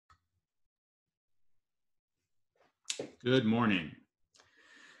Good morning.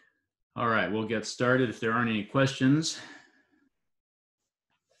 All right, we'll get started if there aren't any questions.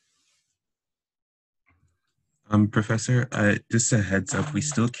 Professor, just a heads up, we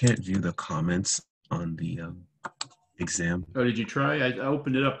still can't view the comments on the exam. Oh, did you try? I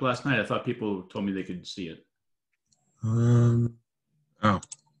opened it up last night. I thought people told me they could see it. Oh, I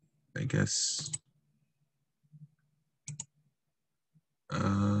guess.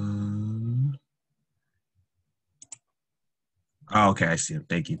 Oh, okay, I see him.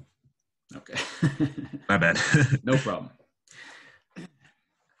 Thank you. Okay. My bad. No problem.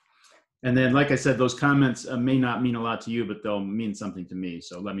 And then, like I said, those comments may not mean a lot to you, but they'll mean something to me.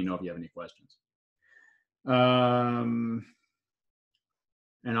 So let me know if you have any questions. And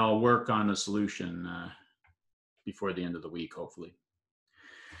I'll work on a solution before the end of the week, hopefully.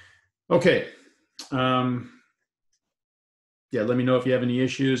 Okay. Yeah, let me know if you have any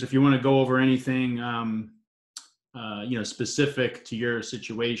issues. If you want to go over anything, specific to your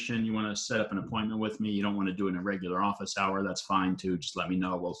situation, you want to set up an appointment with me, you don't want to do it in a regular office hour, that's fine too. Just let me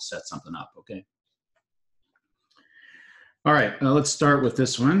know. We'll set something up. Okay. All right. Let's start with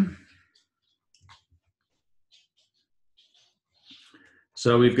this one.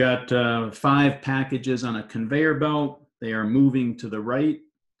 So we've got 5 packages on a conveyor belt. They are moving to the right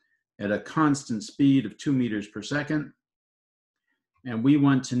at a constant speed of 2 meters per second. And we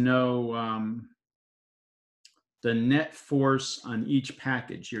want to know the net force on each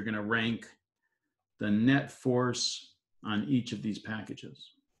package. You're going to rank the net force on each of these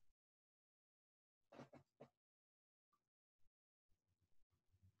packages.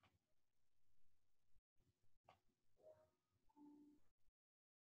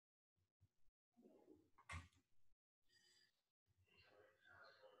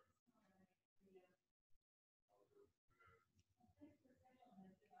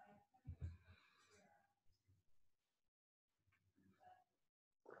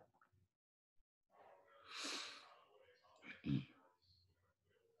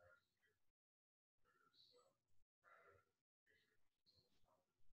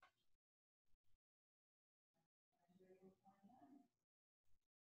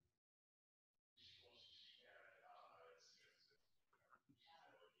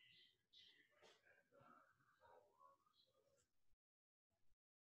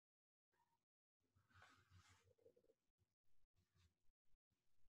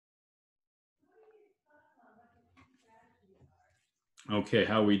 Okay,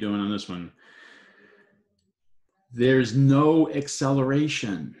 how are we doing on this one? There's no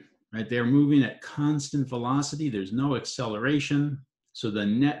acceleration, right? They're moving at constant velocity. There's no acceleration. So the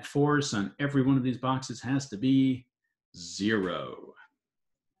net force on every one of these boxes has to be 0.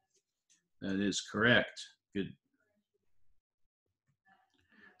 That is correct. Good.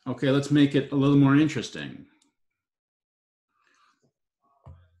 Okay, let's make it a little more interesting.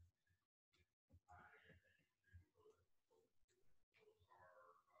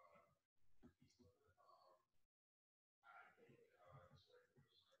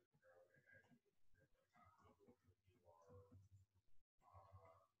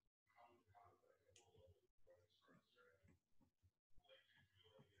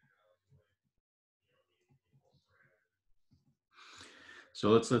 So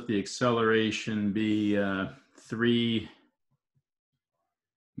let's let the acceleration be 3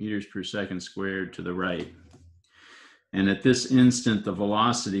 meters per second squared to the right. And at this instant, the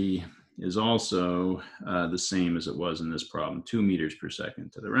velocity is also the same as it was in this problem, 2 meters per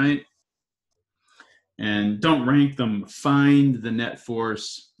second to the right. And don't rank them. Find the net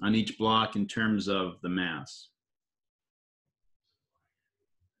force on each block in terms of the mass.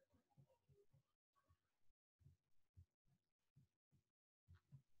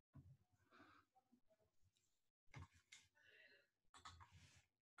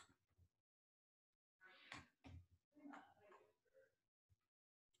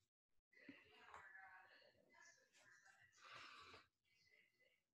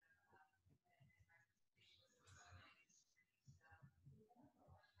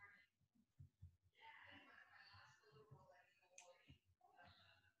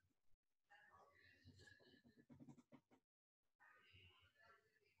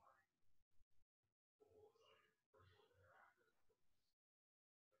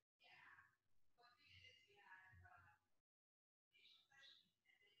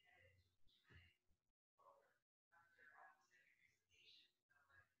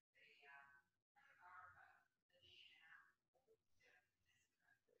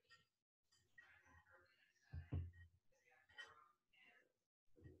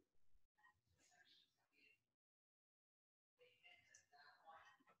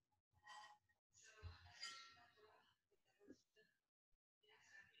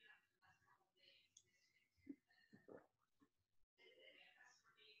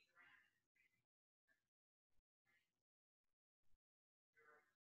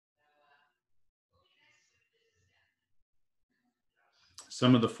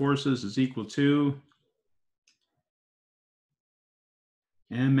 Sum of the forces is equal to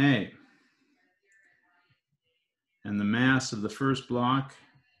ma. And the mass of the first block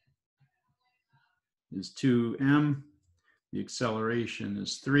is 2m. The acceleration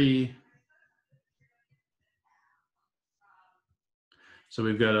is 3. So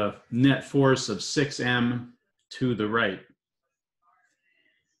we've got a net force of 6m to the right.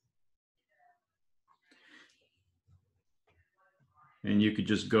 And you could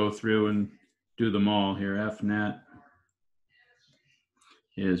just go through and do them all here. F net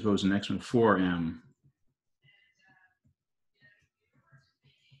is, what was the next one? 4m.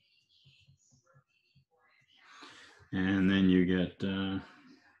 And then you get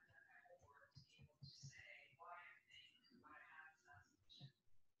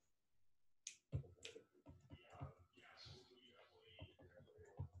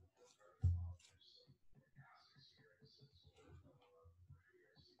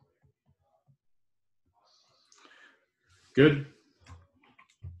good.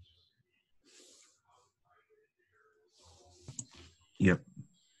 Yep.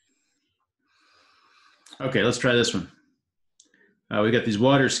 Okay, let's try this one. We got these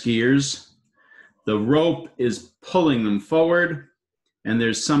water skiers. The rope is pulling them forward, and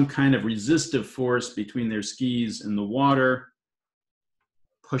there's some kind of resistive force between their skis and the water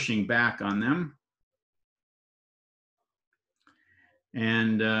pushing back on them.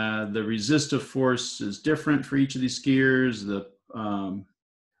 And the resistive force is different for each of these skiers.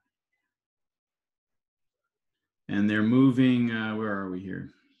 And they're moving, where are we here?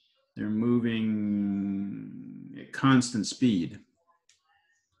 They're moving at constant speed.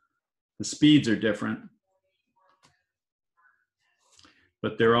 The speeds are different,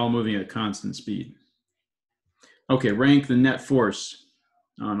 but they're all moving at constant speed. Okay, rank the net force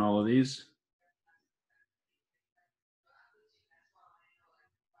on all of these.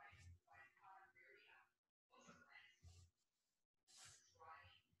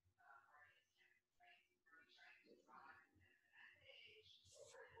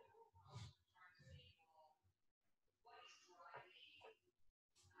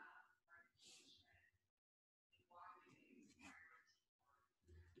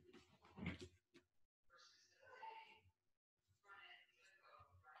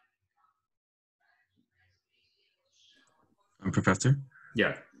 Professor?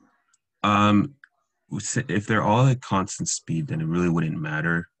 Yeah. If they're all at constant speed, then it really wouldn't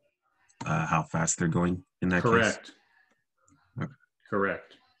matter how fast they're going in that Correct. case? Okay.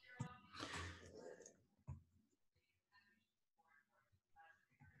 Correct.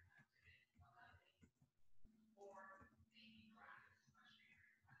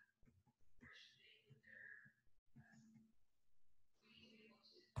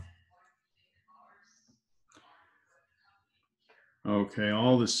 Okay,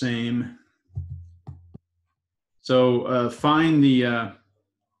 all the same. So find the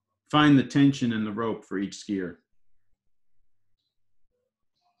tension in the rope for each skier.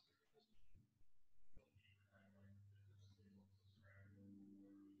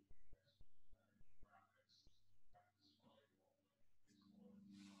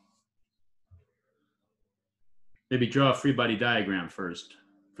 Maybe draw a free body diagram first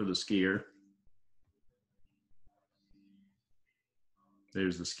for the skier.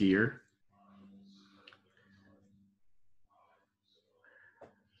 There's the skier.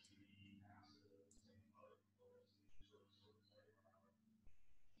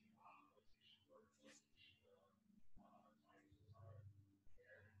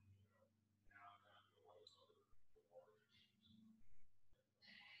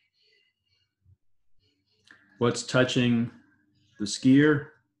 What's touching the skier?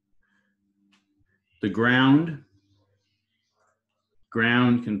 The ground.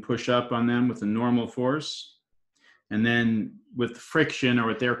 Ground can push up on them with a normal force. And then with friction, or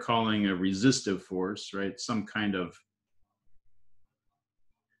what they're calling a resistive force, right? Some kind of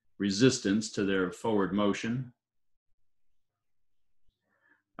resistance to their forward motion.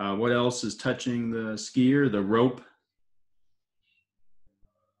 What else is touching the skier? The rope.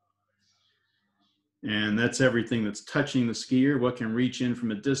 And that's everything that's touching the skier. What can reach in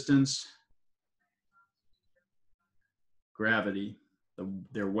from a distance? Gravity,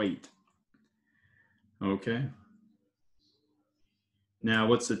 their weight. Okay. Now,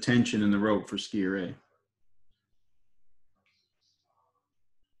 what's the tension in the rope for skier A?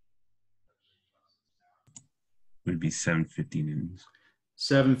 Would be 750 newtons.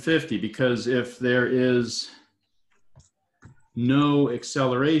 750, because if there is no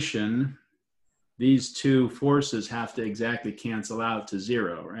acceleration, these two forces have to exactly cancel out to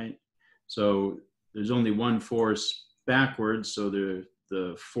 0, right? So there's only one force backwards, so the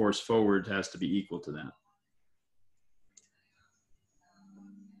the force forward has to be equal to that.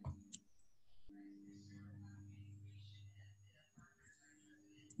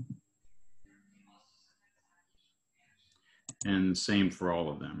 And same for all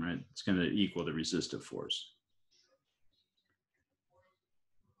of them, right? It's going to equal the resistive force.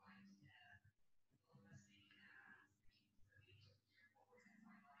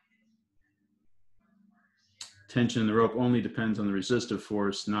 Tension in the rope only depends on the resistive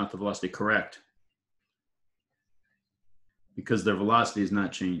force, not the velocity. Correct. Because their velocity is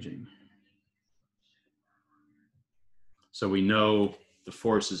not changing. So we know the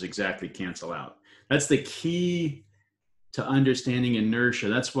forces exactly cancel out. That's the key to understanding inertia.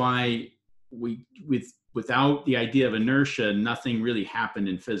 That's why without the idea of inertia, nothing really happened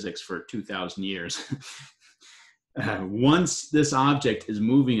in physics for 2,000 years. Once this object is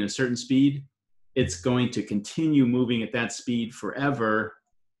moving at a certain speed, it's going to continue moving at that speed forever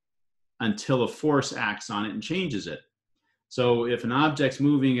until a force acts on it and changes it. So if an object's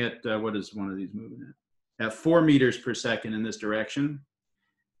moving at, what is one of these moving at 4 meters per second in this direction,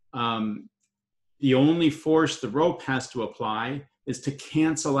 the only force the rope has to apply is to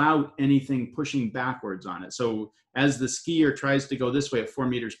cancel out anything pushing backwards on it. So as the skier tries to go this way at 4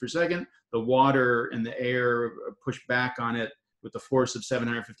 meters per second, the water and the air push back on it with the force of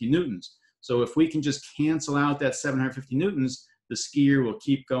 750 newtons. So if we can just cancel out that 750 newtons, the skier will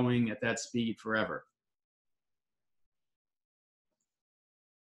keep going at that speed forever.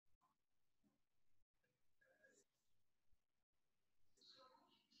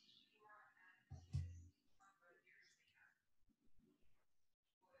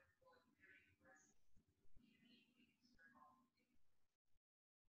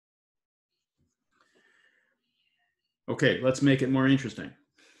 Okay, let's make it more interesting.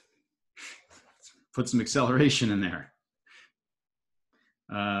 Put some acceleration in there.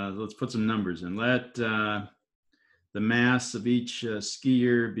 Let's put some numbers in. Let the mass of each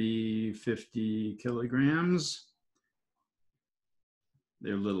skier be 50 kilograms.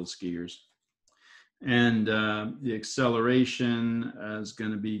 They're little skiers. And the acceleration is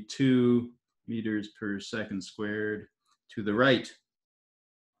going to be 2 meters per second squared to the right.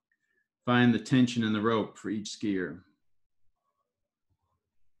 Find the tension in the rope for each skier.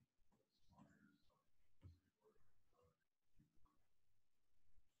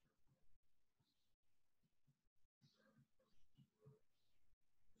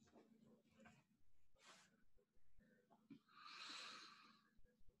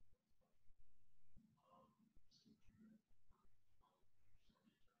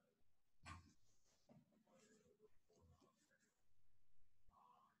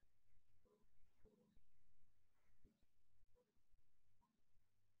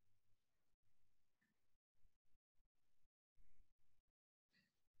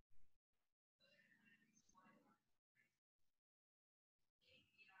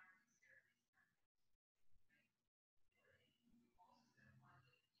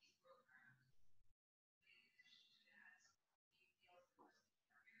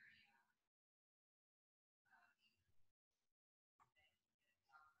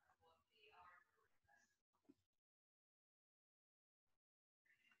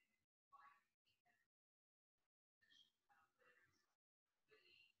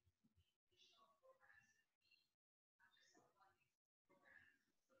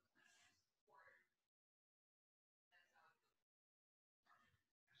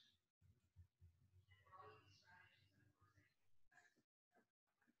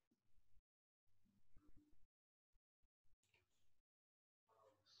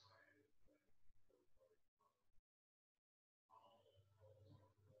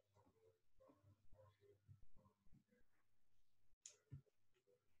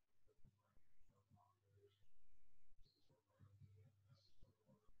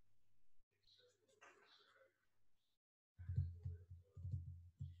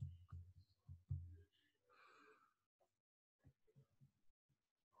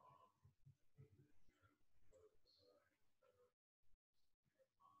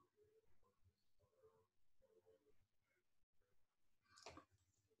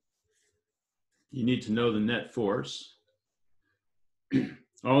 You need to know the net force.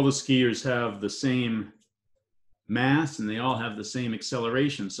 All the skiers have the same mass and they all have the same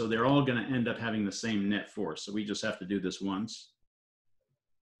acceleration. So they're all going to end up having the same net force. So we just have to do this once.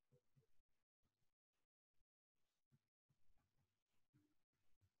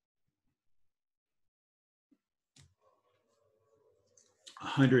 A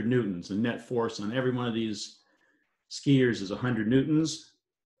 100 newtons. The net force on every one of these skiers is 100 newtons.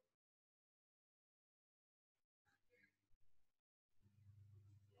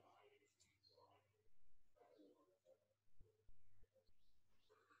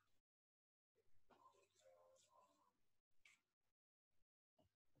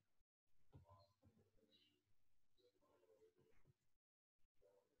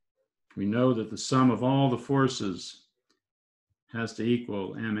 We know that the sum of all the forces has to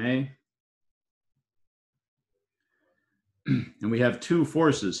equal ma. And we have two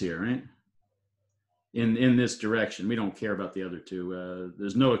forces here, right? In this direction. We don't care about the other two.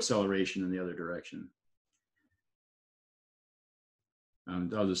 There's no acceleration in the other direction.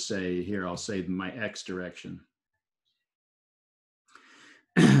 I'll just say here, I'll say my x direction.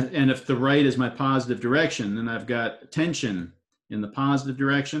 And if the right is my positive direction, then I've got tension in the positive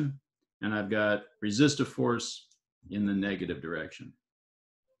direction, and I've got resistive force in the negative direction.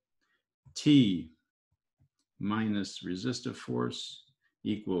 T minus resistive force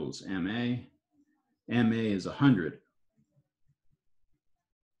equals ma. Ma is 100.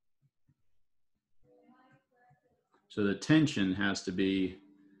 So the tension has to be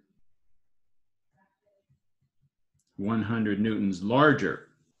 100 newtons larger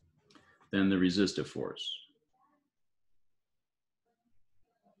than the resistive force.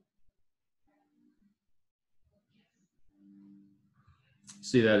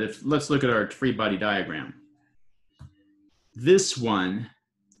 See that? Let's look at our free body diagram. This one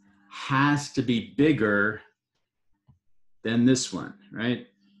has to be bigger than this one, right?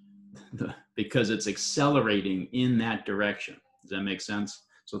 Because it's accelerating in that direction. Does that make sense?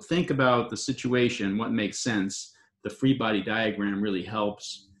 So think about the situation, what makes sense. The free body diagram really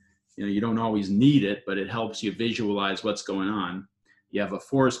helps. You know, you don't always need it, but it helps you visualize what's going on. You have a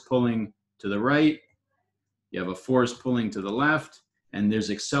force pulling to the right, you have a force pulling to the left, and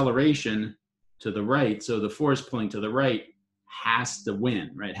there's acceleration to the right. So the force pulling to the right has to win,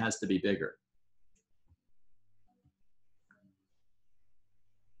 right? Has to be bigger.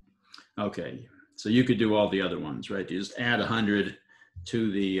 Okay, so you could do all the other ones, right? You just add 100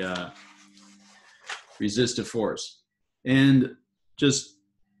 to the resistive force. And just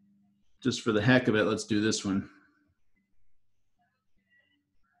for the heck of it, let's do this one.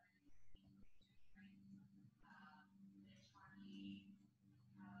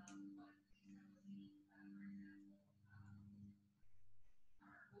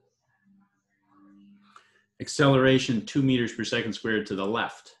 Acceleration 2 meters per second squared to the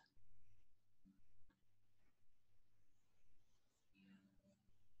left.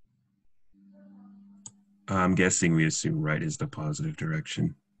 I'm guessing we assume right is the positive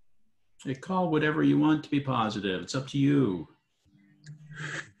direction. Hey, call whatever you want to be positive. It's up to you.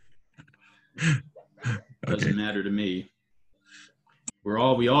 Doesn't matter to me.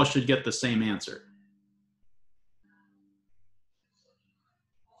 We all should get the same answer.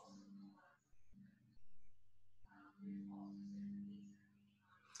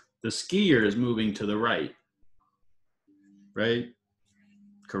 The skier is moving to the right, right?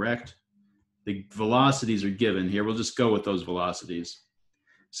 Correct? The velocities are given here. We'll just go with those velocities.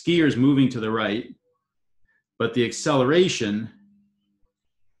 Skier is moving to the right, but the acceleration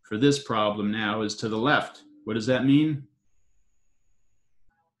for this problem now is to the left. What does that mean?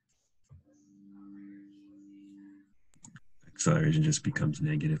 Acceleration just becomes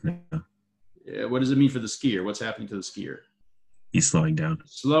negative now. Yeah, what does it mean for the skier? What's happening to the skier? He's slowing down.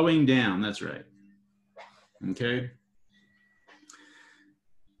 Slowing down, that's right. Okay.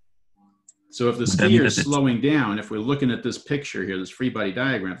 So if the skier is slowing down, if we're looking at this picture here, this free body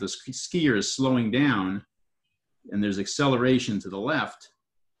diagram, if the skier is slowing down and there's acceleration to the left,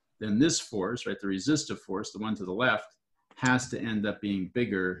 then this force, right, the resistive force, the one to the left, has to end up being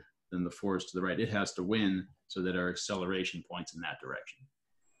bigger than the force to the right. It has to win so that our acceleration points in that direction.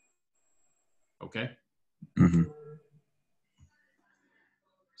 Okay? Mm-hmm.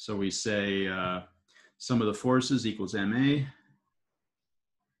 So we say sum of the forces equals ma.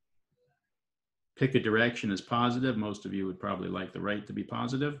 Pick a direction as positive. Most of you would probably like the right to be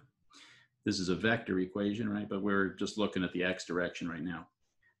positive. This is a vector equation, right? But we're just looking at the x direction right now.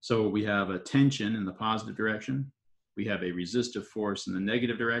 So we have a tension in the positive direction. We have a resistive force in the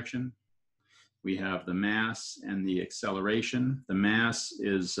negative direction. We have the mass and the acceleration. The mass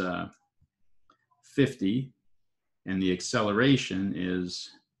is 50, and the acceleration is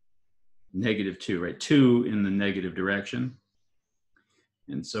 -2, right? 2 in the negative direction.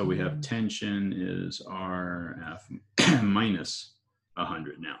 And so we have tension is RF minus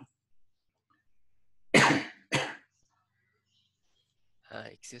 100 now.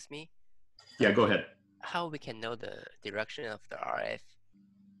 Excuse me? Yeah, go ahead. How we can know the direction of the RF?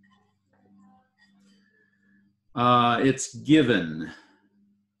 It's given.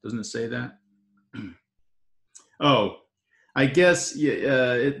 Doesn't it say that? Oh, I guess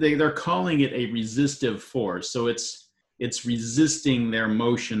they're calling it a resistive force. So it's resisting their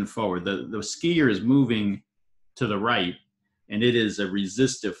motion forward. The skier is moving to the right, and it is a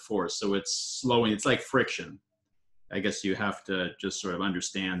resistive force. So it's slowing. It's like friction. I guess you have to just sort of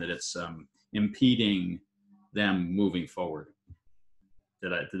understand that it's impeding them moving forward.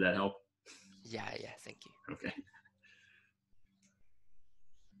 Did that help? Yeah, yeah, thank you. Okay.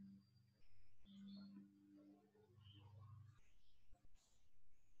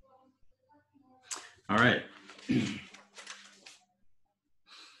 All right.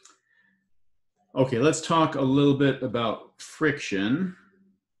 Okay, let's talk a little bit about friction.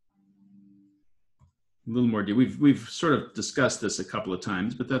 A little more. We've sort of discussed this a couple of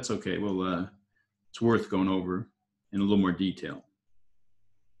times, but that's okay. We'll it's worth going over in a little more detail.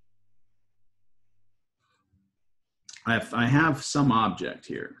 I have some object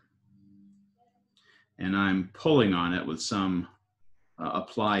here, and I'm pulling on it with some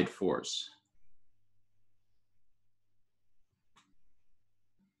applied force.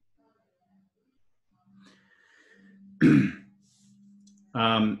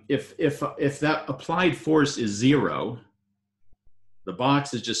 If that applied force is 0, the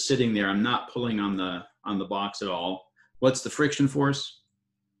box is just sitting there. I'm not pulling on the box at all. What's the friction force?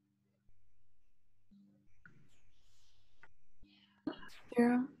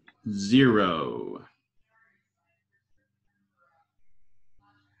 0. 0.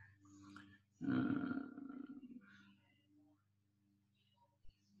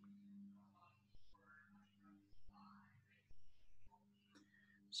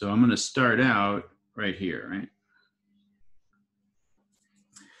 So I'm going to start out right here, right?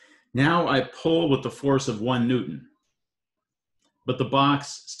 Now I pull with the force of 1 Newton, but the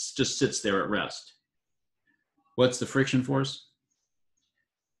box just sits there at rest. What's the friction force?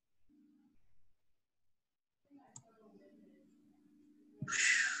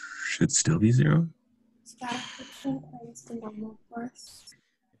 Should still be 0. Static friction times the normal force.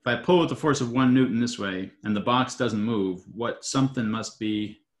 If I pull with the force of 1 Newton this way and the box doesn't move, something must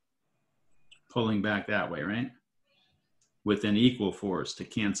be pulling back that way, right? With an equal force to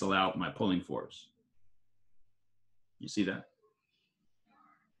cancel out my pulling force. You see that?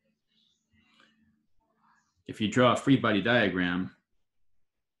 If you draw a free body diagram,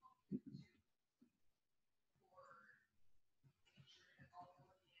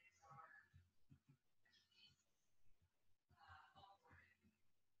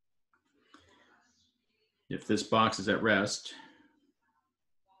 if this box is at rest,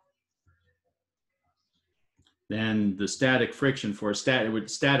 then the static friction for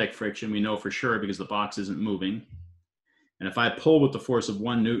static friction, we know for sure because the box isn't moving. And if I pull with the force of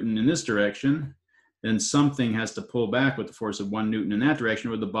 1 Newton in this direction, then something has to pull back with the force of 1 Newton in that direction,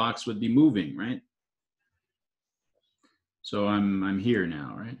 or the box would be moving, right? So I'm here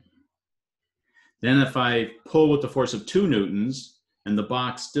now, right? Then if I pull with the force of 2 Newtons and the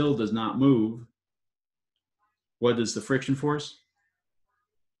box still does not move, what is the friction force?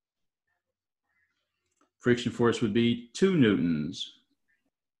 Friction force would be 2 Newtons.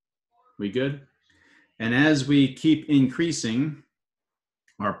 We good? And as we keep increasing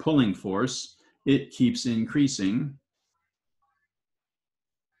our pulling force, it keeps increasing.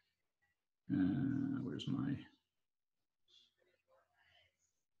 Where's my...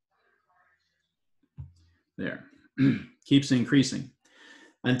 There. Keeps increasing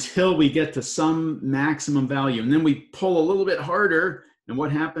until we get to some maximum value. And then we pull a little bit harder, and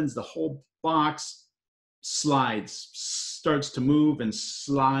what happens? The whole box slides, starts to move and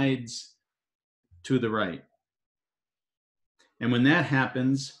slides to the right. And when that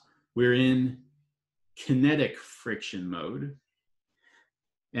happens, we're in kinetic friction mode.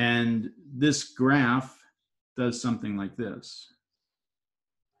 And this graph does something like this.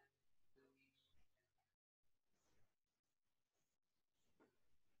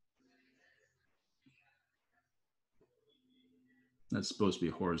 That's supposed to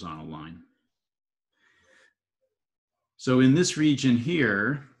be a horizontal line. So in this region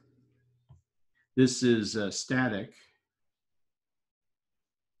here, this is static.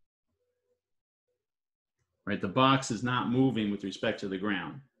 Right, the box is not moving with respect to the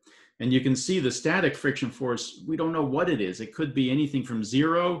ground. And you can see the static friction force, we don't know what it is. It could be anything from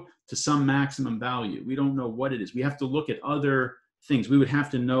 0 to some maximum value. We don't know what it is. We have to look at other things. We would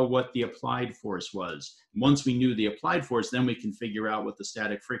have to know what the applied force was. Once we knew the applied force, then we can figure out what the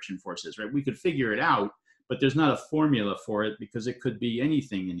static friction force is, right? We could figure it out, but there's not a formula for it because it could be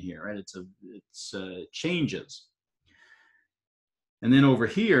anything in here, right? It's changes. And then over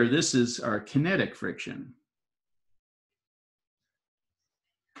here, this is our kinetic friction.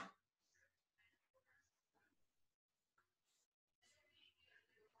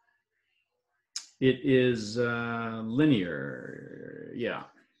 It is linear, yeah.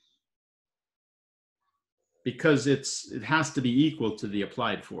 Because it has to be equal to the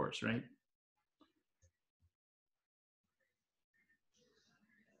applied force, right?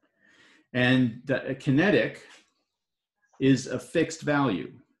 And the kinetic is a fixed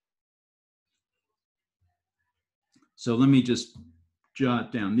value. So let me just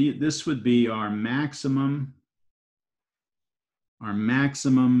jot down. This would be our maximum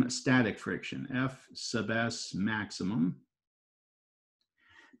static friction, F sub S maximum.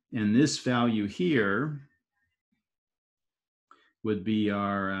 And this value here would be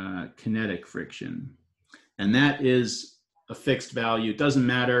our kinetic friction. And that is a fixed value. It doesn't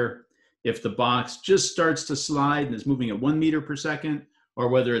matter if the box just starts to slide and is moving at 1 meter per second, or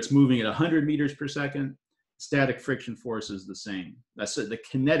whether it's moving at 100 meters per second, static friction force is the same. That's it. The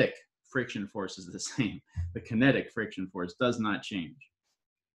kinetic friction force is the same. The kinetic friction force does not change.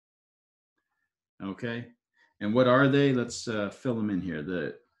 Okay, and what are they? Let's fill them in here.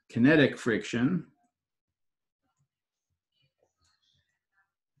 The kinetic friction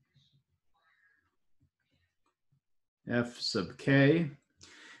F sub K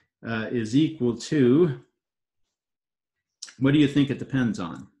is equal to, what do you think it depends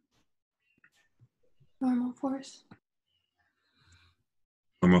on? Normal force.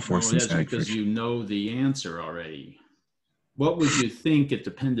 Normal force Oh, and that's static because friction. you know the answer already. What would you think it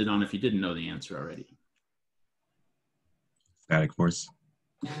depended on if you didn't know the answer already? Static force.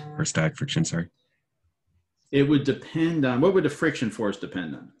 Or static friction, sorry. It would depend on, what would the friction force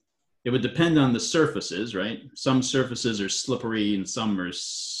depend on? It would depend on the surfaces, right? Some surfaces are slippery and some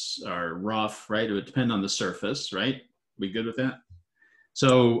are rough, right? It would depend on the surface, right? We good with that?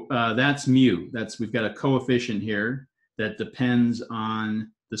 So that's mu. We've got a coefficient here that depends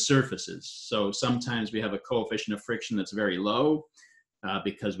on the surfaces. So sometimes we have a coefficient of friction that's very low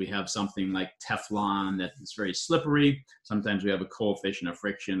because we have something like Teflon that is very slippery. Sometimes we have a coefficient of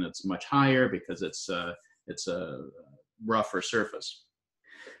friction that's much higher because it's a rougher surface.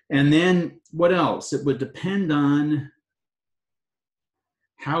 And then what else? It would depend on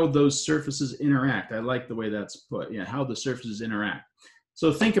how those surfaces interact. I like the way that's put. Yeah, how the surfaces interact.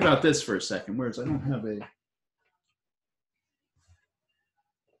 So think about this for a second. Whereas I don't have a.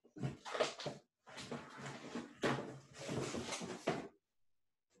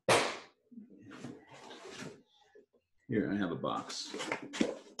 Here, I have a box.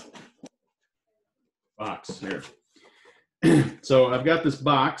 Here. So I've got this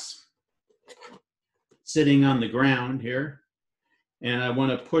box sitting on the ground here, and I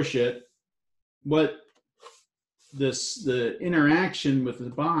want to push it. The interaction with the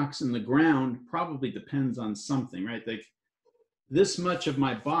box and the ground probably depends on something, right? Like this much of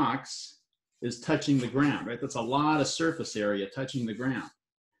my box is touching the ground, right? That's a lot of surface area touching the ground.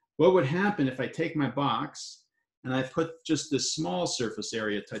 What would happen if I take my box and I put just this small surface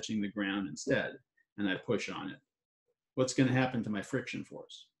area touching the ground instead, and I push on it? What's going to happen to my friction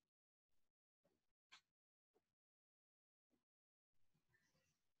force?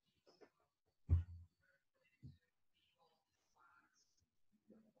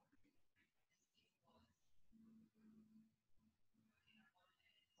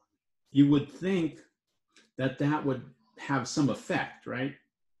 You would think that that would have some effect, right?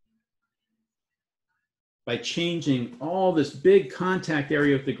 By changing all this big contact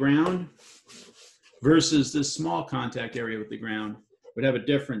area with the ground versus this small contact area with the ground would have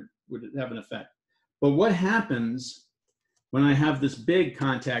an effect. But what happens when I have this big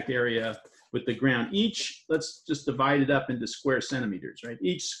contact area with the ground? Let's just divide it up into square centimeters, right?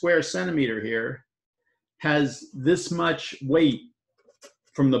 Each square centimeter here has this much weight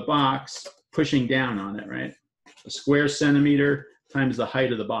from the box pushing down on it, right? A square centimeter times the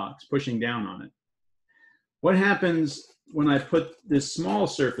height of the box pushing down on it. What happens when I put this small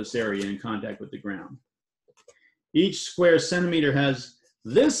surface area in contact with the ground? Each square centimeter has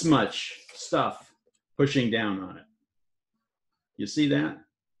this much stuff pushing down on it. You see that?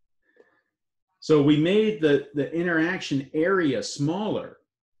 So we made the interaction area smaller,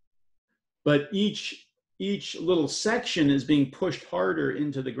 but each little section is being pushed harder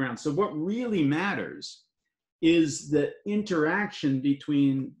into the ground. So what really matters is the interaction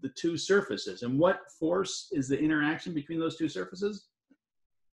between the two surfaces. And what force is the interaction between those two surfaces?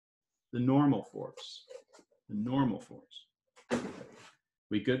 The normal force. The normal force.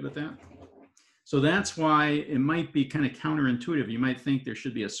 We good with that? So that's why it might be kind of counterintuitive. You might think there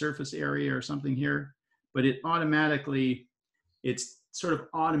should be a surface area or something here, but it's sort of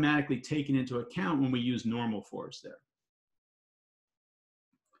automatically taken into account when we use normal force there.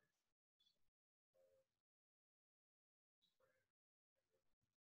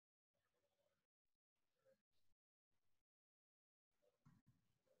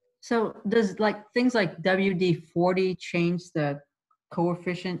 So does things like WD-40 change the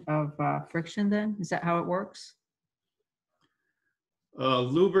coefficient of friction then? Is that how it works?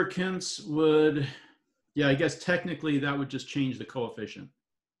 Lubricants would, yeah, I guess technically that would just change the coefficient.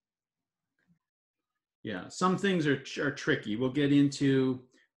 Yeah, some things are tricky. We'll get into,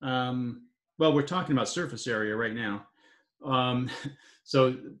 well, we're talking about surface area right now.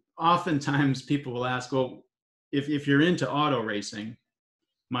 So oftentimes people will ask, well, if you're into auto racing,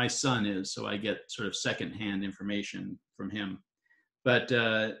 my son is, so I get sort of secondhand information from him. But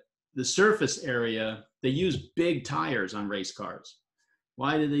the surface area, they use big tires on race cars.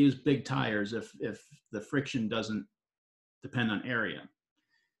 Why do they use big tires if the friction doesn't depend on area?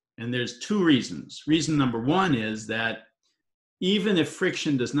 And there's two reasons. Reason number one is that even if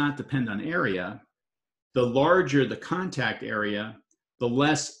friction does not depend on area, the larger the contact area, the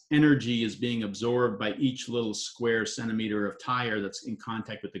less energy is being absorbed by each little square centimeter of tire that's in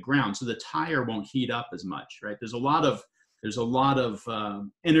contact with the ground. So the tire won't heat up as much, right? There's a lot of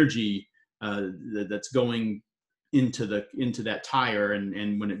energy that's going into that tire,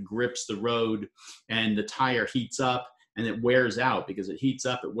 and when it grips the road and the tire heats up and it wears out, because it heats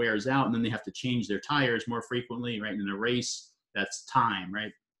up, it wears out, and then they have to change their tires more frequently, right? In a race, that's time,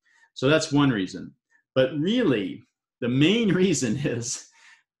 right? So that's one reason. But really, the main reason is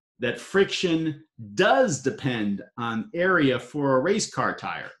that friction does depend on area for a race car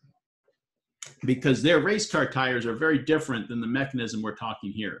tire, because their race car tires are very different than the mechanism we're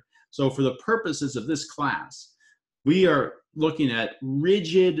talking here. So for the purposes of this class, we are looking at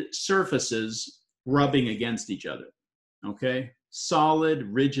rigid surfaces rubbing against each other, okay? Solid,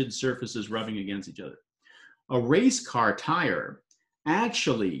 rigid surfaces rubbing against each other. A race car tire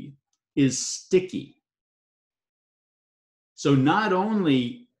actually is sticky. So not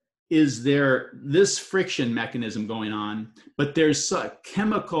only is there this friction mechanism going on, but there's a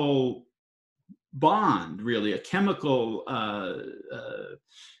chemical bond, really, a chemical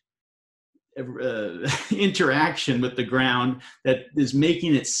interaction with the ground that is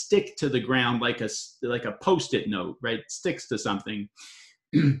making it stick to the ground like a Post-it note, right? It sticks to something.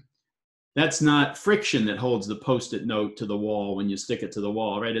 That's not friction that holds the Post-it note to the wall when you stick it to the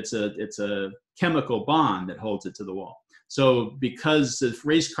wall, right? It's a chemical bond that holds it to the wall. So because the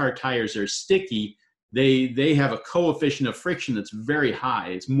race car tires are sticky, they have a coefficient of friction that's very high.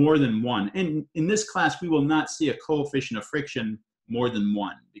 It's more than 1. And in this class, we will not see a coefficient of friction more than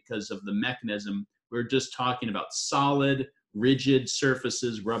 1 because of the mechanism. We're just talking about solid, rigid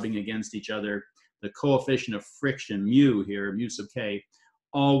surfaces rubbing against each other. The coefficient of friction, mu here, mu sub k,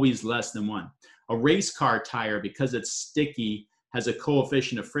 always less than 1. A race car tire, because it's sticky, has a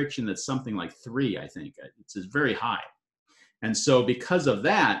coefficient of friction that's something like 3, I think. It's very high. And so because of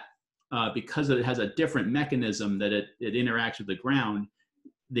that, because it has a different mechanism that it interacts with the ground,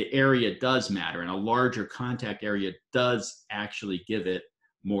 the area does matter, and a larger contact area does actually give it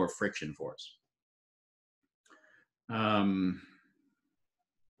more friction force.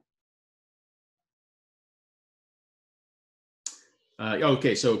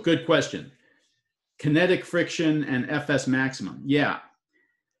 Okay, so good question. Kinetic friction and Fs maximum. Yeah.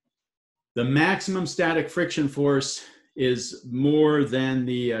 The maximum static friction force is more than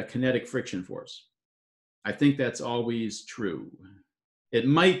the kinetic friction force. I think that's always true. It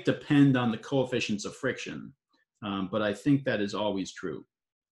might depend on the coefficients of friction, but I think that is always true.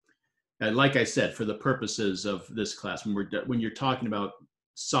 Like I said, for the purposes of this class, when you're talking about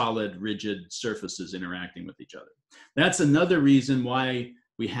solid, rigid surfaces interacting with each other. That's another reason why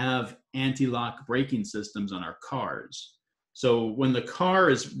we have anti-lock braking systems on our cars. So when the car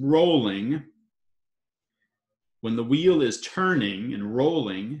is rolling, when the wheel is turning and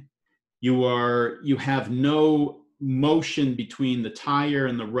rolling, you have no motion between the tire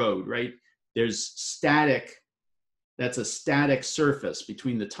and the road, right? There's static. That's a static surface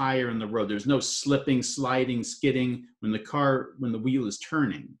between the tire and the road. There's no slipping, sliding, skidding when the wheel is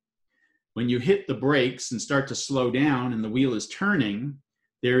turning. When you hit the brakes and start to slow down and the wheel is turning,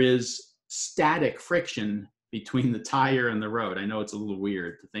 there is static friction between the tire and the road. I know it's a little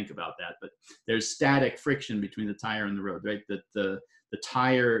weird to think about that, but there's static friction between the tire and the road, right? That the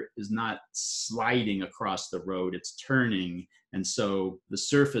tire is not sliding across the road, it's turning, and so the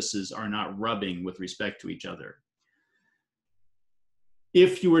surfaces are not rubbing with respect to each other.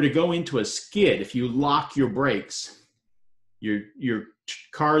 If you were to go into a skid, if you lock your brakes, your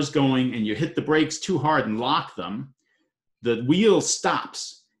car's going and you hit the brakes too hard and lock them, the wheel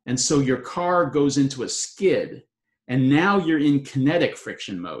stops. And so your car goes into a skid, and now you're in kinetic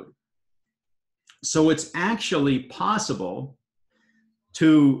friction mode. So it's actually possible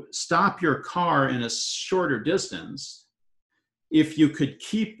to stop your car in a shorter distance if you could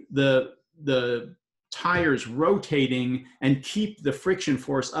keep the tires rotating and keep the friction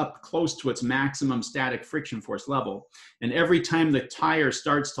force up close to its maximum static friction force level. And every time the tire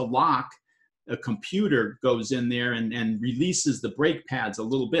starts to lock, a computer goes in there and releases the brake pads a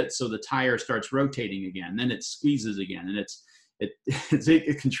little bit so the tire starts rotating again. Then it squeezes again, and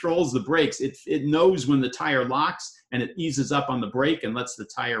it controls the brakes. It knows when the tire locks, and it eases up on the brake and lets the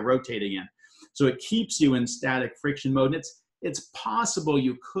tire rotate again. So it keeps you in static friction mode. And it's possible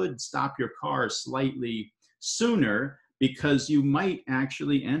you could stop your car slightly sooner because you might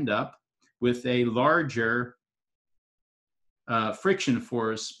actually end up with a larger friction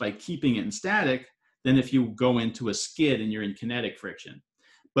force by keeping it in static than if you go into a skid and you're in kinetic friction.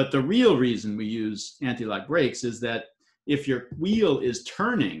 But the real reason we use anti-lock brakes is that if your wheel is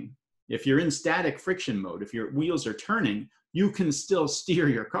turning, if you're in static friction mode, if your wheels are turning, you can still steer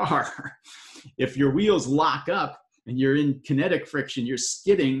your car. If your wheels lock up and you're in kinetic friction, you're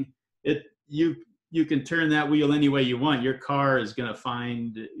skidding, you can turn that wheel any way you want. Your car is going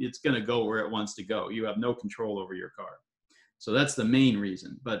to it's going to go where it wants to go. You have no control over your car. So that's the main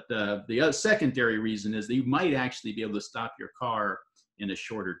reason. But the secondary reason is that you might actually be able to stop your car in a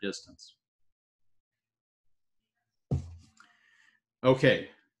shorter distance. Okay,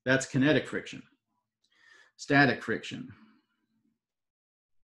 that's kinetic friction. Static friction.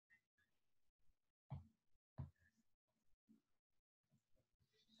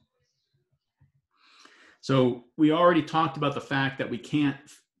 So we already talked about the fact that we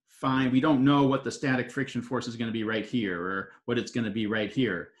don't know what the static friction force is going to be right here or what it's going to be right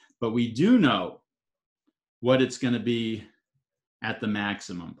here. But we do know what it's going to be at the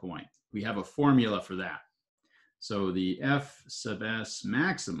maximum point. We have a formula for that. So the F sub S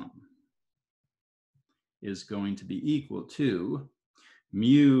maximum is going to be equal to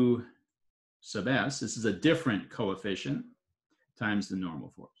mu sub S. This is a different coefficient times the normal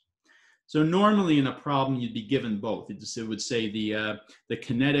force. So normally in a problem, you'd be given both. It would say the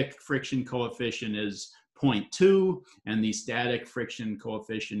kinetic friction coefficient is 0.2 and the static friction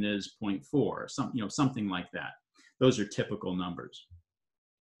coefficient is 0.4, something like that. Those are typical numbers.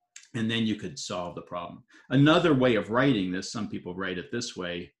 And then you could solve the problem. Another way of writing this, some people write it this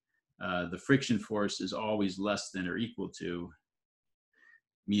way, the friction force is always less than or equal to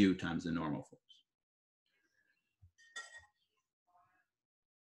mu times the normal force.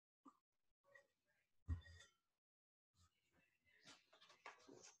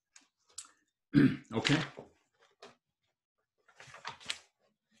 Okay.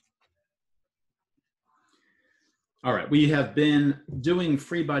 All right, we have been doing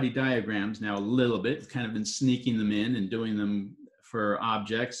free body diagrams now a little bit, kind of been sneaking them in and doing them for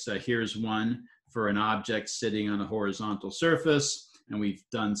objects. Here's one for an object sitting on a horizontal surface, and we've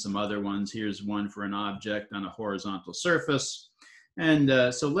done some other ones. Here's one for an object on a horizontal surface.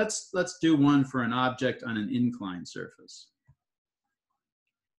 And so let's do one for an object on an inclined surface.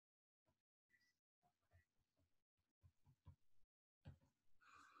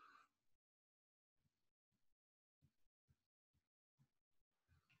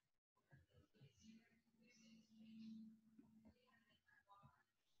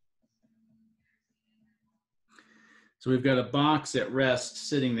 So we've got a box at rest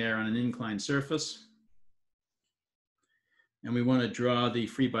sitting there on an inclined surface, and we want to draw the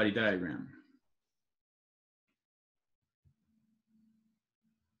free body diagram.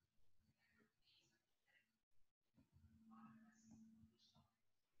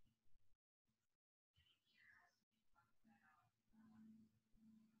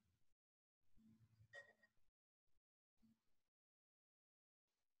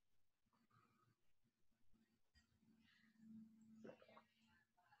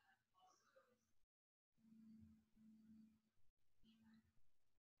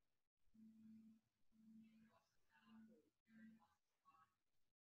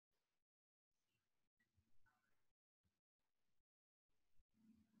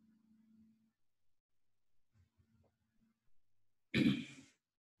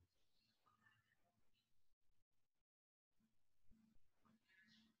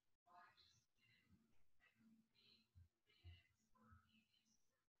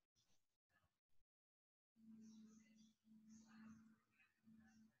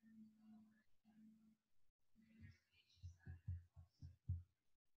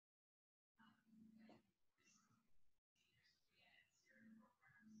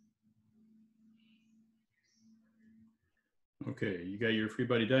 Okay, you got your free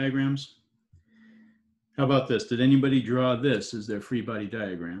body diagrams? How about this? Did anybody draw this as their free body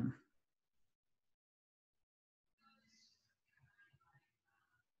diagram?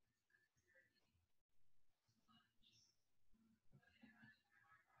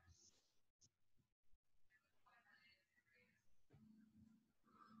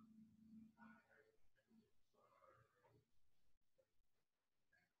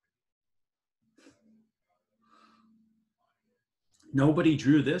 Nobody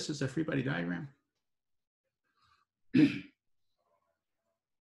drew this as a free body diagram?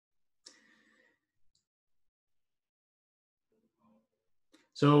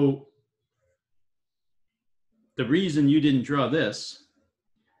 So the reason you didn't draw this,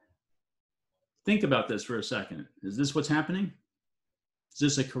 think about this for a second. Is this what's happening? Is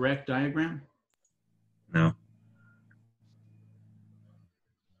this a correct diagram? No.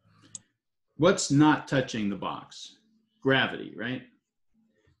 What's not touching the box? Gravity, right?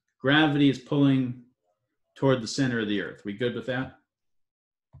 Gravity is pulling toward the center of the earth. We good with that?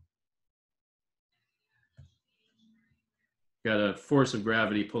 Got a force of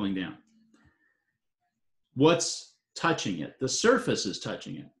gravity pulling down. What's touching it? The surface is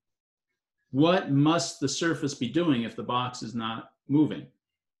touching it. What must the surface be doing if the box is not moving?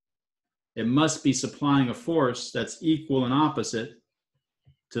 It must be supplying a force that's equal and opposite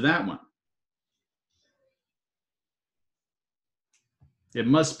to that one. It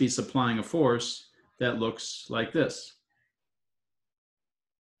must be supplying a force that looks like this.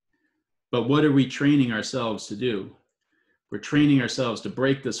 But what are we training ourselves to do? We're training ourselves to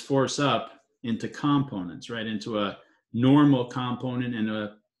break this force up into components, right? Into a normal component and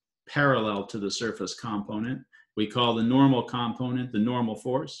a parallel to the surface component. We call the normal component the normal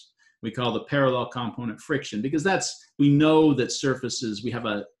force. We call the parallel component friction, because we know that surfaces, we have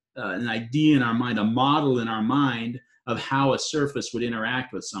an idea in our mind, a model in our mind of how a surface would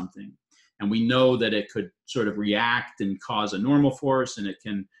interact with something. And we know that it could sort of react and cause a normal force, and it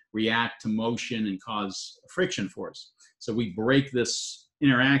can react to motion and cause a friction force. So we break this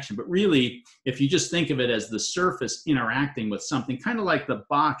interaction. But really, if you just think of it as the surface interacting with something, kind of like the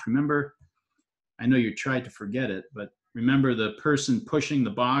box, remember, I know you tried to forget it, but remember the person pushing the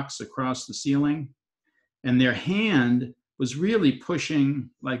box across the ceiling? And their hand was really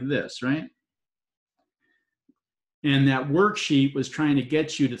pushing like this, right? And that worksheet was trying to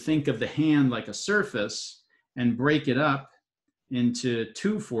get you to think of the hand like a surface and break it up into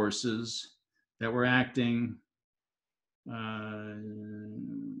two forces that were acting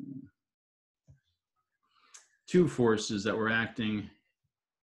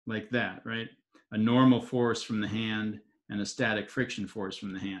like that, right? A normal force from the hand and a static friction force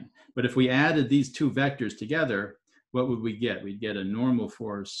from the hand. But if we added these two vectors together, what would we get? We'd get a normal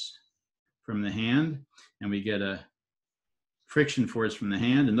force from the hand, and we get a friction force from the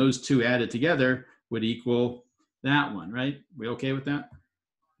hand, and those two added together would equal that one, right? We okay with that?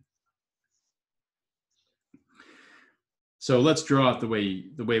 So let's draw it the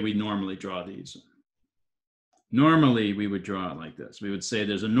way we normally draw these. Normally, we would draw it like this. We would say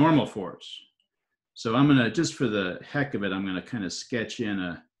there's a normal force. So I'm gonna, just for the heck of it, I'm gonna kind of sketch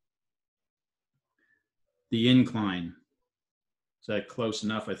in the incline. Is that close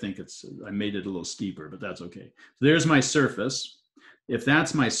enough? I think I made it a little steeper, but that's okay. So there's my surface. If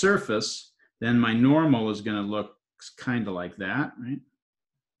that's my surface, then my normal is gonna look kind of like that, right?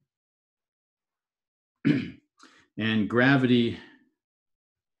 And gravity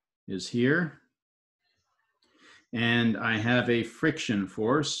is here. And I have a friction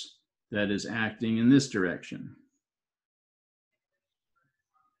force that is acting in this direction.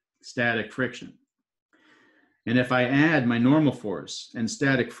 Static friction. And if I add my normal force and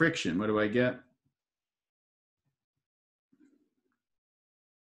static friction, what do I get?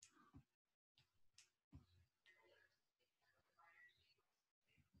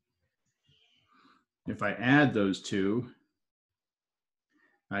 If I add those two,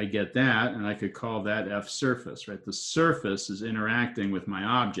 I get that, and I could call that F surface, right? The surface is interacting with my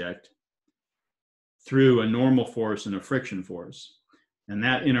object through a normal force and a friction force. And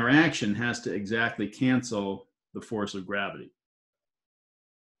that interaction has to exactly cancel the force of gravity.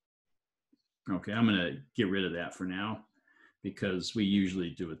 Okay, I'm gonna get rid of that for now because we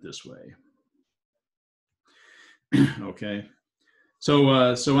usually do it this way. Okay, so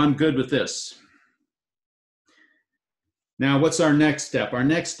I'm good with this. Now, what's our next step? Our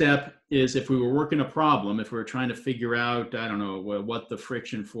next step is, if we were working a problem, if we were trying to figure out, I don't know, what the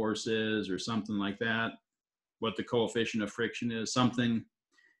friction force is or something like that, what the coefficient of friction is, something,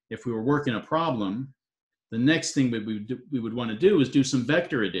 if we were working a problem, the next thing we would want to do is do some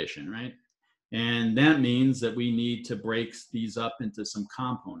vector addition, right? And that means that we need to break these up into some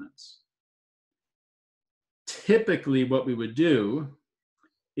components. Typically, what we would do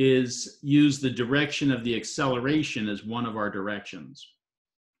is use the direction of the acceleration as one of our directions.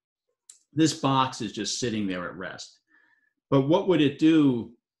 This box is just sitting there at rest. But what would it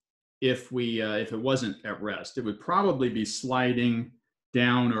do if it wasn't at rest? It would probably be sliding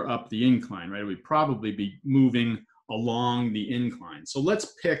down or up the incline, right? It would probably be moving along the incline. So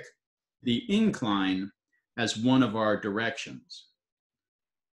let's pick the incline as one of our directions.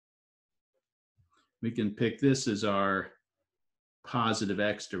 we can pick this as our positive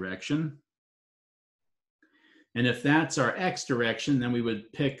x direction. And if that's our x direction, then we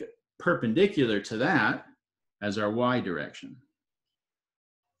would pick perpendicular to that as our y direction.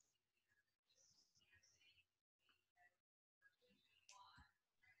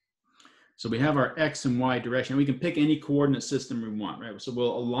 So we have our x and y direction. We can pick any coordinate system we want, right? So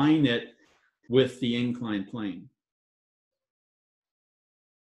we'll align it with the inclined plane.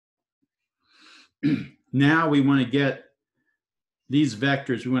 Now we want to get these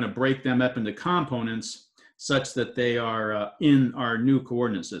vectors, we want to break them up into components such that they are in our new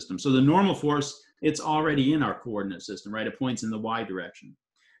coordinate system. So the normal force, it's already in our coordinate system, right? It points in the y direction.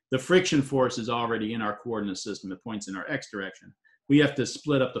 The friction force is already in our coordinate system. It points in our x direction. We have to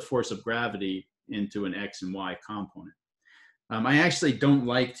split up the force of gravity into an x and y component. I actually don't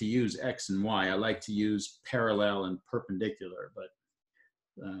like to use x and y. I like to use parallel and perpendicular, but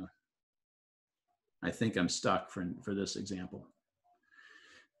I think I'm stuck for this example.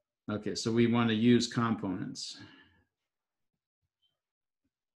 Okay, so we want to use components.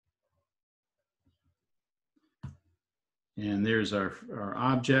 And there's our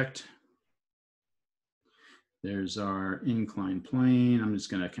object. There's our inclined plane. I'm just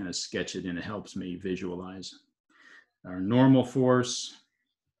going to kind of sketch it in. It helps me visualize. Our normal force,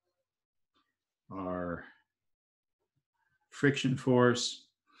 our friction force.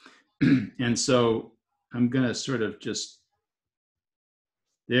 And so I'm going to sort of just,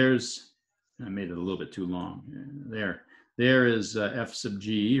 there's, I made it a little bit too long. There is F sub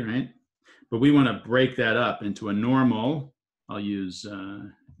G, right? But we want to break that up into a normal, I'll use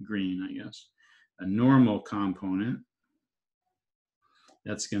green, I guess, a normal component.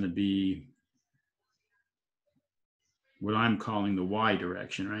 That's going to be what I'm calling the y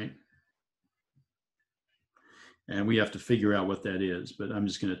direction, right? And we have to figure out what that is, but I'm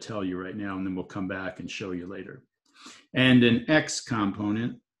just going to tell you right now, and then we'll come back and show you later. And an x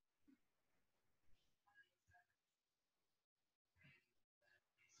component,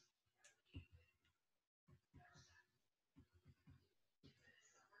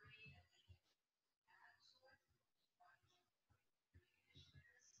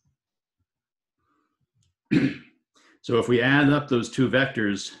 so if we add up those two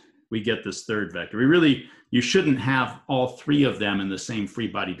vectors, we get this third vector. You shouldn't have all three of them in the same free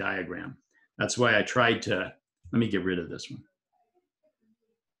body diagram. That's why I tried to, let me get rid of this one.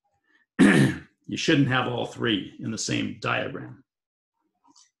 You shouldn't have all three in the same diagram.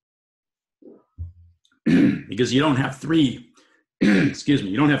 Because you don't have three, excuse me,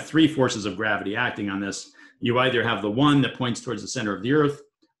 you don't have three forces of gravity acting on this. You either have the one that points towards the center of the earth,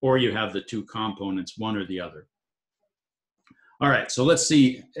 or you have the two components, one or the other. All right, so let's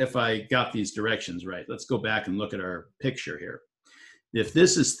see if I got these directions right. Let's go back and look at our picture here. If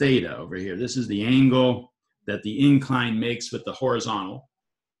this is theta over here, this is the angle that the incline makes with the horizontal.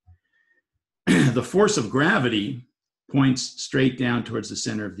 The force of gravity points straight down towards the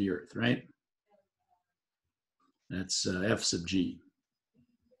center of the earth, right? That's F sub G.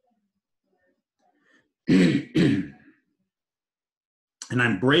 And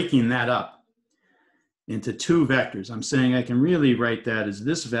I'm breaking that up into two vectors. I'm saying I can really write that as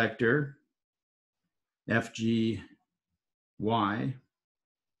this vector, FGY,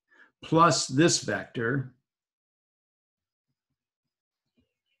 plus this vector,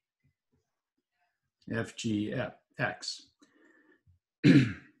 FGX.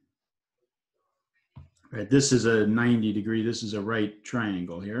 Right, this is a 90 degree, this is a right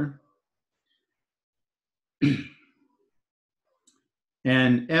triangle here.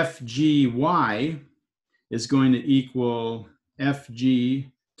 And FGY is going to equal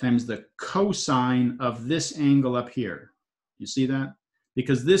FG times the cosine of this angle up here. You see that?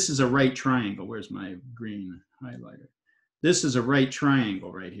 Because this is a right triangle. Where's my green highlighter? This is a right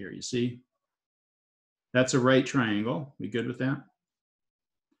triangle right here, you see? That's a right triangle. We good with that?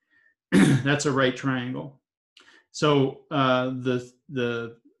 That's a right triangle. So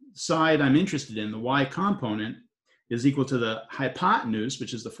the side I'm interested in, the y component, is equal to the hypotenuse,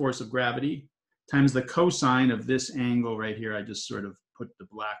 which is the force of gravity, times the cosine of this angle right here. I just sort of put the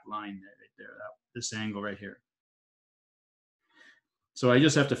black line right there, this angle right here. So I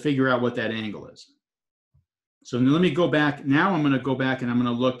just have to figure out what that angle is. So now let me go back. Now I'm going to go back and I'm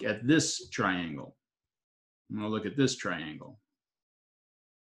going to look at this triangle. I'm going to look at this triangle.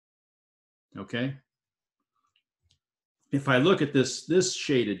 Okay. If I look at this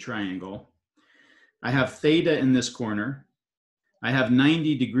shaded triangle, I have theta in this corner. I have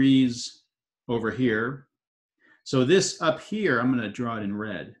 90 degrees over here. So this up here, I'm going to draw it in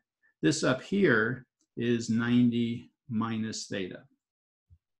red. This up here is 90 minus theta.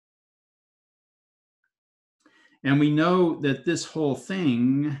 And we know that this whole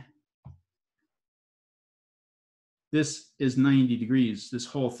thing, this is 90 degrees. This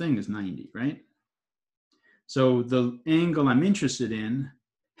whole thing is 90, right? So the angle I'm interested in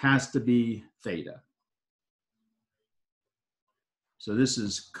has to be theta. So this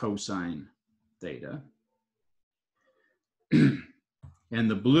is cosine theta. And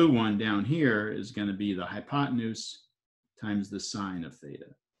the blue one down here is going to be the hypotenuse times the sine of theta.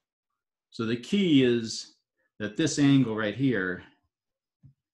 So the key is that this angle right here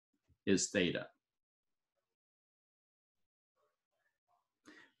is theta.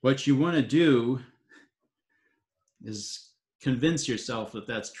 What you want to do is convince yourself that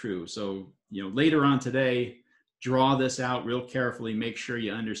that's true. So, later on today, draw this out real carefully, make sure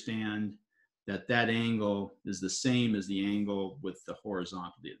you understand that that angle is the same as the angle with the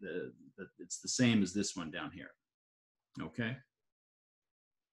horizontal. It's the same as this one down here, okay?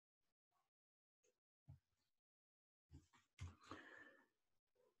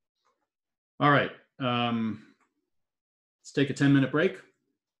 All right, let's take a 10-minute break.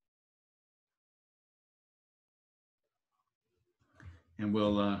 And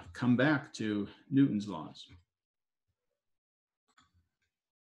we'll come back to Newton's laws.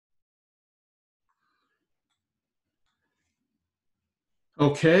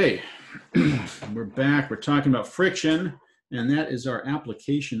 Okay, we're back. We're talking about friction, and that is our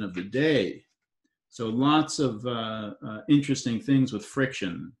application of the day. So lots of interesting things with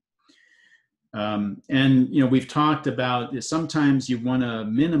friction. And we've talked about sometimes you want to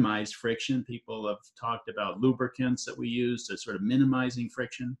minimize friction. People have talked about lubricants that we use to sort of minimizing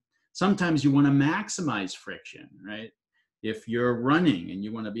friction. Sometimes you want to maximize friction, right? If you're running and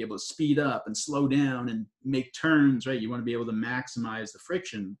you want to be able to speed up and slow down and make turns, right? You want to be able to maximize the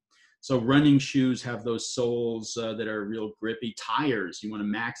friction. So running shoes have those soles that are real grippy. Tires, you want to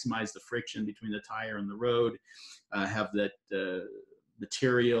maximize the friction between the tire and the road. Have that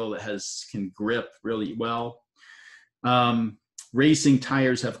material that can grip really well. Racing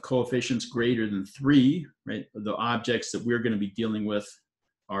tires have coefficients greater than 3, right? The objects that we're going to be dealing with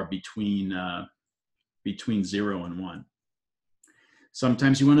are between 0 and 1.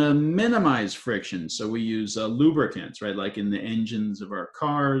 Sometimes you want to minimize friction, so we use lubricants, right? Like in the engines of our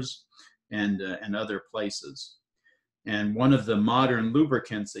cars and other places. And one of the modern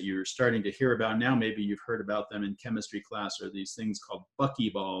lubricants that you're starting to hear about now, maybe you've heard about them in chemistry class, are these things called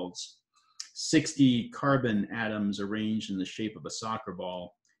buckyballs. 60 carbon atoms arranged in the shape of a soccer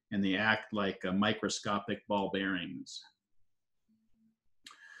ball, and they act like microscopic ball bearings.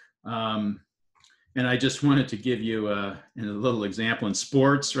 And I just wanted to give you a little example in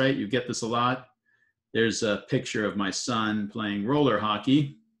sports, right? You get this a lot. There's a picture of my son playing roller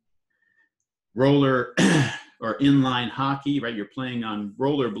hockey. Roller or inline hockey, right? You're playing on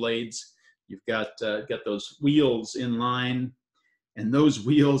roller blades. You've got those wheels in line, and those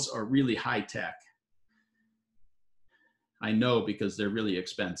wheels are really high tech. I know because they're really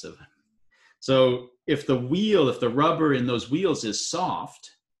expensive. So if the rubber in those wheels is soft,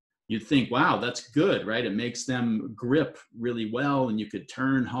 you'd think, wow, that's good, right? It makes them grip really well, and you could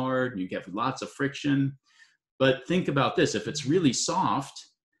turn hard, and you get lots of friction. But think about this: if it's really soft,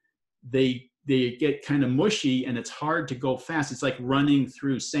 they get kind of mushy, and it's hard to go fast. It's like running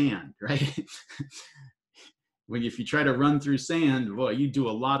through sand, right? If you try to run through sand, boy, you do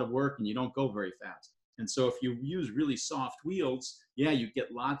a lot of work and you don't go very fast. And so if you use really soft wheels, yeah, you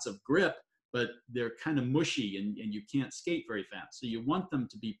get lots of grip, but they're kind of mushy and you can't skate very fast. So you want them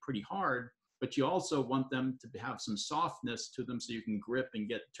to be pretty hard, but you also want them to have some softness to them so you can grip and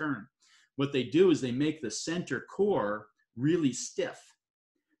get turn. What they do is they make the center core really stiff,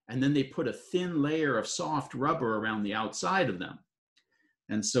 and then they put a thin layer of soft rubber around the outside of them.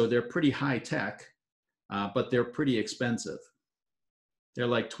 And so they're pretty high tech, but they're pretty expensive. They're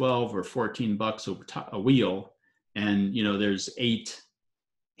like 12 or 14 bucks a wheel. And, there's eight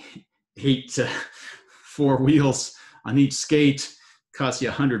 4 wheels on each skate. Costs you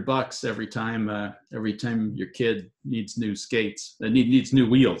 $100 every time your kid needs new skates, needs new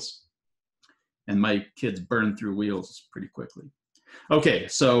wheels. And my kids burn through wheels pretty quickly. Okay,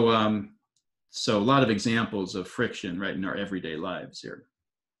 so a lot of examples of friction right in our everyday lives here.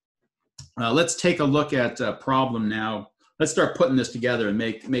 Let's take a look at a problem now. Let's start putting this together and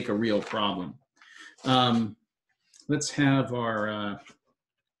make a real problem. Let's have our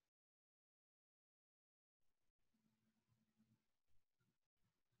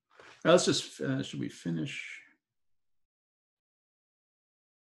let's just should we finish?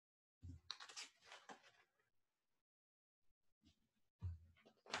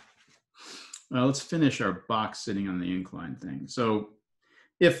 Let's finish our box sitting on the incline thing. So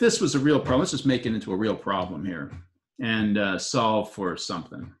if this was a real problem, let's just make it into a real problem here and solve for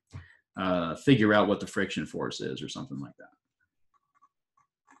something. Figure out what the friction force is or something like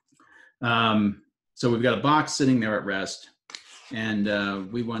that. So we've got a box sitting there at rest,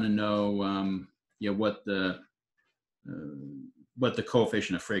 and we want to know what the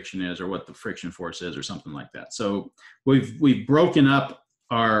coefficient of friction is, or what the friction force is, or something like that. So we've broken up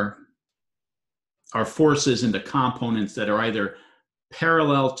our forces into components that are either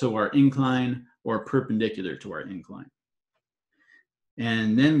parallel to our incline or perpendicular to our incline.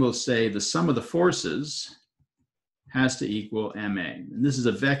 And then we'll say the sum of the forces has to equal MA. And this is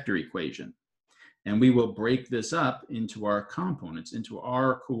a vector equation. And we will break this up into our components, into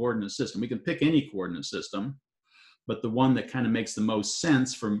our coordinate system. We can pick any coordinate system, but the one that kind of makes the most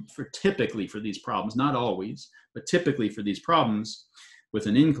sense for typically for these problems, not always, but typically for these problems with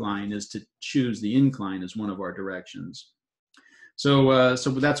an incline, is to choose the incline as one of our directions. So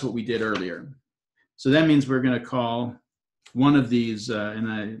that's what we did earlier. So that means we're going to call one of these,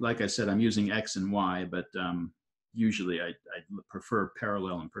 like I said, I'm using X and Y, but usually I prefer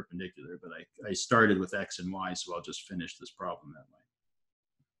parallel and perpendicular, but I started with X and Y, so I'll just finish this problem that way.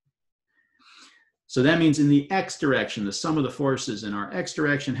 So that means in the X direction, the sum of the forces in our X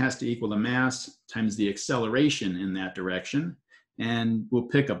direction has to equal the mass times the acceleration in that direction. And we'll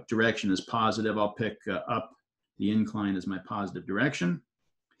pick up direction as positive. I'll pick up the incline as my positive direction.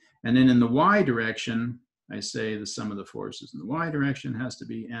 And then in the Y direction, I say the sum of the forces in the Y direction has to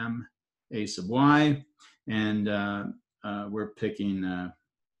be M A sub Y. And we're picking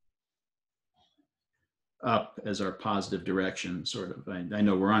up as our positive direction, sort of. I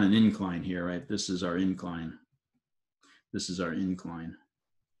know we're on an incline here, right? This is our incline. This is our incline.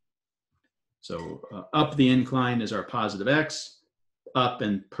 So up the incline is our positive X. Up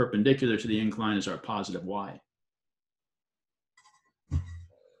and perpendicular to the incline is our positive Y.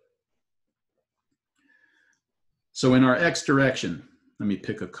 So in our X direction, let me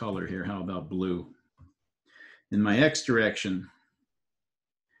pick a color here. How about blue? In my X direction,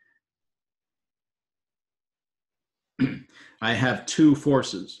 I have two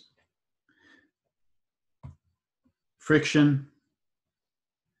forces: friction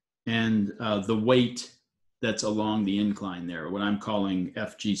and the weight that's along the incline there, what I'm calling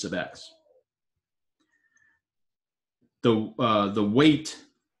Fg sub x. The weight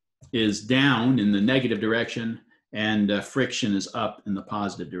is down in the negative direction, and friction is up in the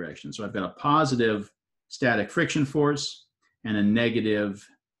positive direction. So I've got a positive static friction force and a negative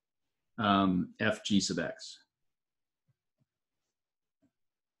Fg sub x.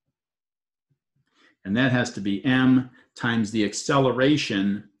 And that has to be m times the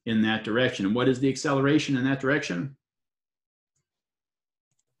acceleration in that direction. And what is the acceleration in that direction?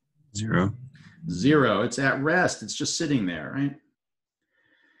 0. 0. It's at rest. It's just sitting there, right?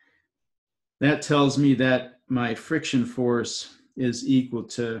 That tells me that my friction force is equal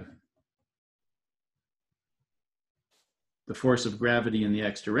to the force of gravity in the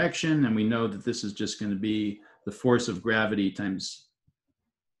x direction. And we know that this is just going to be the force of gravity times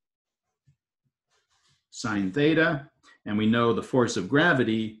sine theta. And we know the force of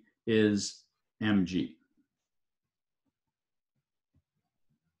gravity is mg.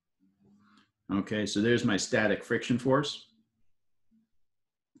 Okay, so there's my static friction force.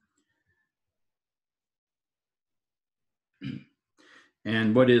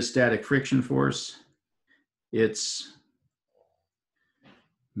 And what is static friction force? It's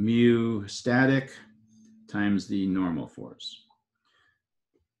mu static times the normal force.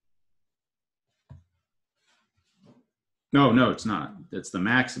 No, it's not. It's the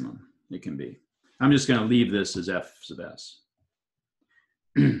maximum it can be. I'm just going to leave this as F sub S.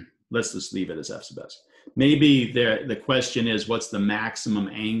 Let's just leave it as F sub S. Maybe the question is, what's the maximum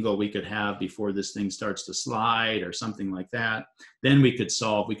angle we could have before this thing starts to slide or something like that? Then we could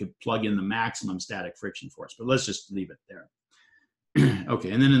solve, we could plug in the maximum static friction force, but let's just leave it there.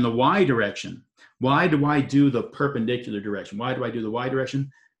 Okay, and then in the Y direction, why do I do the perpendicular direction? Why do I do the Y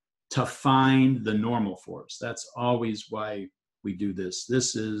direction? To find the normal force. That's always why we do this.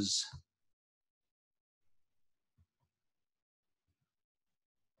 This is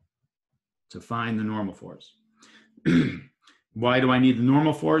to find the normal force. Why do I need the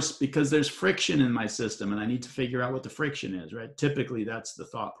normal force? Because there's friction in my system and I need to figure out what the friction is, right? Typically, that's the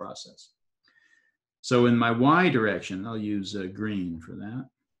thought process. So in my Y direction, I'll use green for that.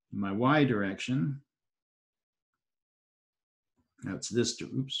 In my Y direction, that's this,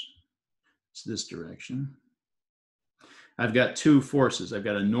 oops. It's this direction. I've got two forces. I've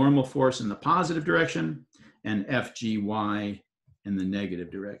got a normal force in the positive direction and Fgy in the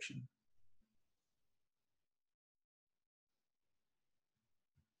negative direction.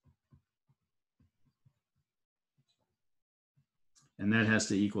 And that has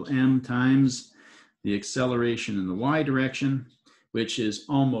to equal m times the acceleration in the y direction, which is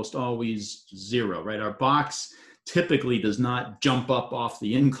almost always 0, right? Our box typically does not jump up off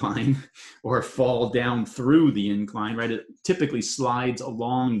the incline or fall down through the incline, right? It typically slides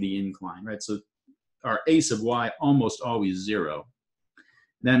along the incline, right? So our a sub y almost always 0.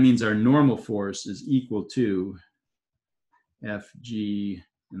 That means our normal force is equal to Fg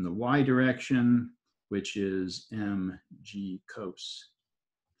in the y direction, which is mg cos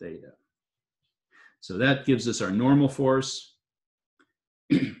theta. So that gives us our normal force.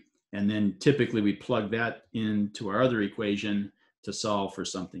 And then typically we plug that into our other equation to solve for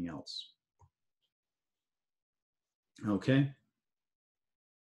something else. Okay.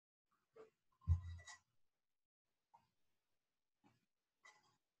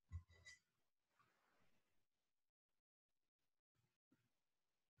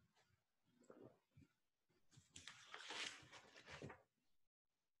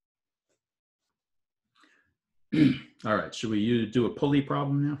 All right, should we do a pulley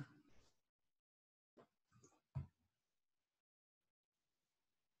problem now?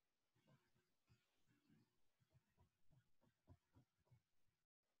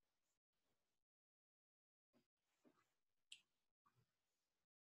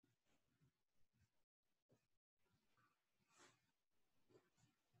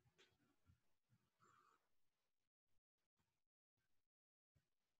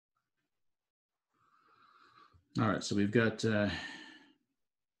 All right, so we've got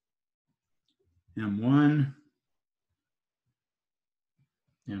M1,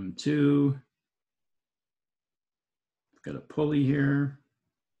 M2, we've got a pulley here.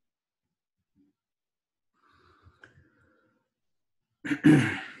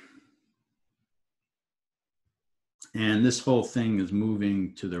 And this whole thing is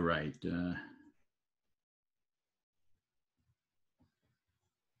moving to the right.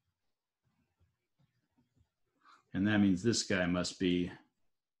 And that means this guy must be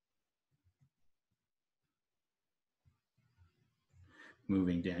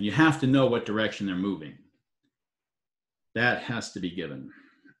moving down. You have to know what direction they're moving. That has to be given.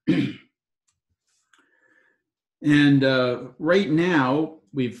 And right now,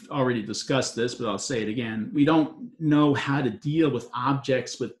 we've already discussed this, but I'll say it again. We don't know how to deal with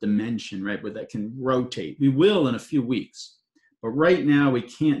objects with dimension, right, where that can rotate. We will in a few weeks. But right now, we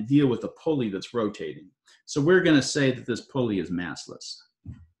can't deal with a pulley that's rotating. So we're going to say that this pulley is massless.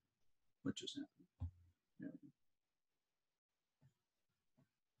 What just happened?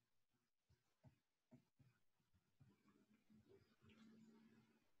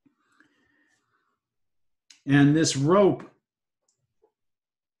 And this rope,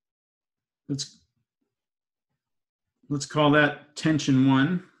 let's call that tension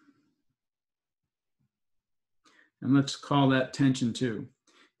 1. And let's call that tension 2.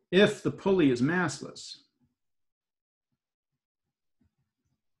 If the pulley is massless,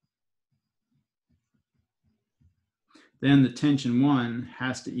 then the tension 1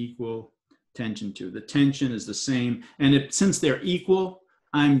 has to equal tension 2. The tension is the same. And since they're equal,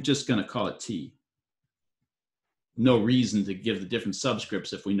 I'm just going to call it T. No reason to give the different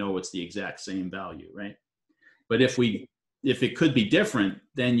subscripts if we know it's the exact same value, right? But if it could be different,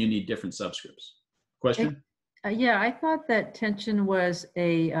 then you need different subscripts. Question? Yeah, I thought that tension was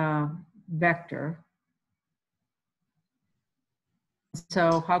a vector.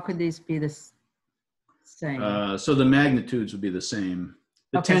 So how could these be the same? So the magnitudes would be the same.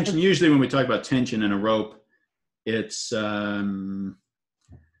 The Okay, tension, usually when we talk about tension in a rope, it's,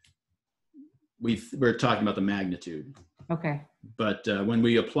 we're talking about the magnitude. Okay. But when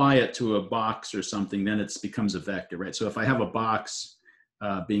we apply it to a box or something, then it becomes a vector, right? So if I have a box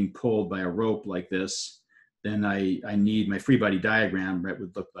being pulled by a rope like this, then I need my free body diagram, right,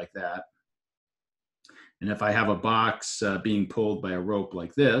 would look like that. And if I have a box being pulled by a rope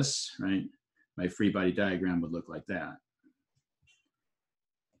like this, right, my free body diagram would look like that.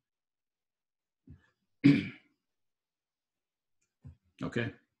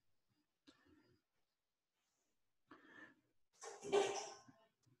 Okay.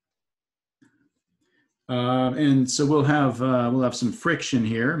 And so we'll have some friction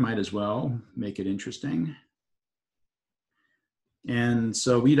here. Might as well make it interesting. And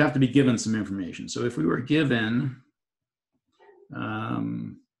so we'd have to be given some information. So if we were given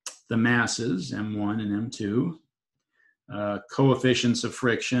the masses, M1 and M2, coefficients of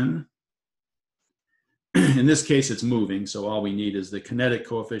friction, in this case it's moving, so all we need is the kinetic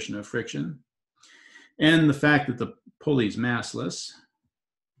coefficient of friction, and the fact that the pulley is massless,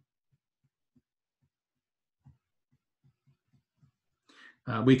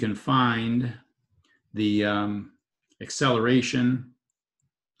 we can find the acceleration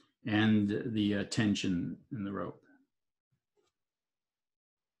and the tension in the rope.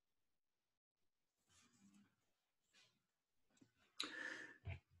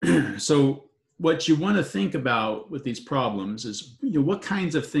 So what you want to think about with these problems is, what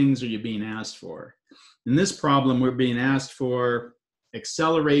kinds of things are you being asked for? In this problem, we're being asked for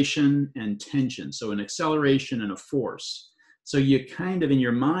acceleration and tension. So an acceleration and a force. So you kind of, in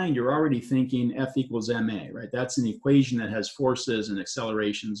your mind, you're already thinking F equals ma, right? That's an equation that has forces and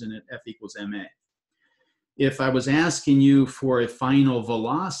accelerations in it, F equals ma. If I was asking you for a final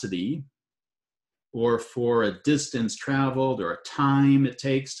velocity, or for a distance traveled, or a time it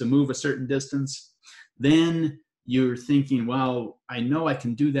takes to move a certain distance, then you're thinking, well, I know I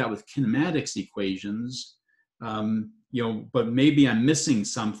can do that with kinematics equations, but maybe I'm missing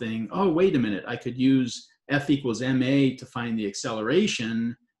something. Oh, wait a minute, I could use F equals ma to find the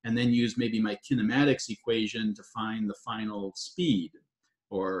acceleration, and then use maybe my kinematics equation to find the final speed,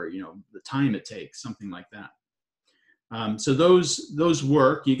 or the time it takes, something like that. So those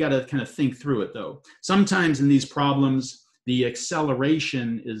work. You got to kind of think through it, though. Sometimes in these problems, the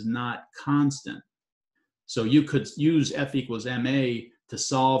acceleration is not constant. So you could use F equals ma to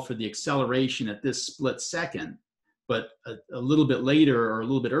solve for the acceleration at this split second, but a little bit later or a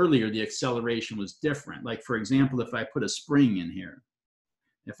little bit earlier, the acceleration was different. Like, for example, if I put a spring in here,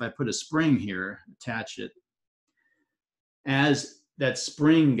 attach it, as that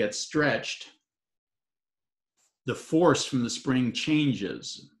spring gets stretched, the force from the spring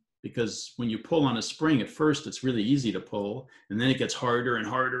changes, because when you pull on a spring, at first it's really easy to pull, and then it gets harder and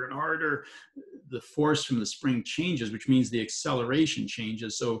harder and harder. The force from the spring changes, which means the acceleration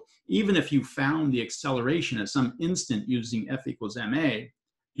changes. So even if you found the acceleration at some instant using F equals ma,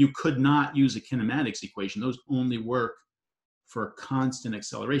 you could not use a kinematics equation. Those only work for constant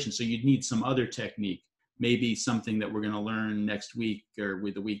acceleration. So you'd need some other technique, maybe something that we're going to learn next week or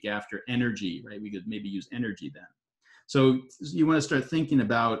with the week after, energy, right? We could maybe use energy then. So you want to start thinking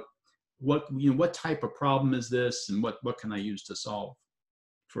about what type of problem is this, and what can I use to solve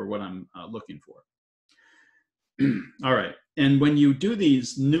for what I'm looking for. All right, and when you do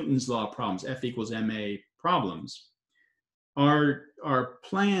these Newton's law problems, F equals ma problems, our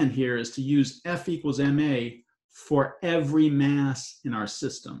plan here is to use F equals ma for every mass in our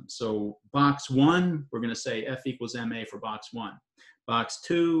system. So box 1, we're going to say F equals ma for box 1. Box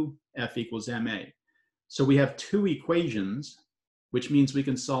 2, F equals ma. So we have 2 equations, which means we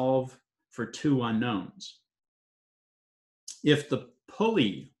can solve for 2 unknowns. If the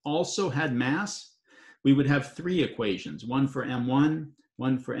pulley also had mass, we would have 3 equations, one for m1,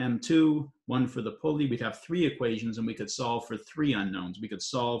 one for m2, one for the pulley. We'd have 3 equations, and we could solve for 3 unknowns. We could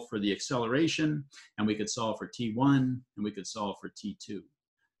solve for the acceleration, and we could solve for t1, and we could solve for t2.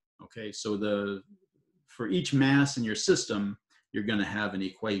 Okay, so for each mass in your system, you're going to have an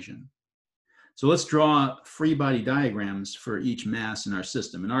equation. So let's draw free body diagrams for each mass in our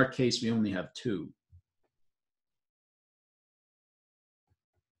system. In our case, we only have 2.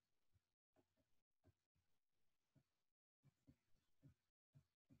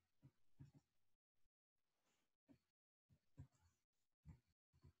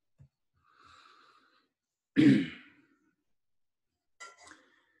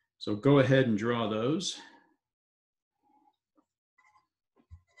 So go ahead and draw those.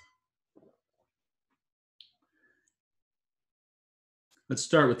 Let's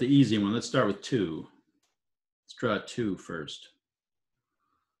start with the easy one. Let's start with 2. Let's draw 2 first.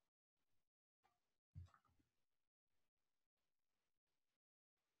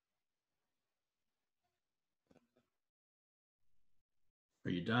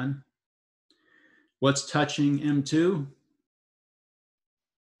 Are you done? What's touching M2?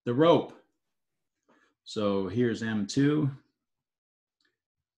 The rope. So here's M2.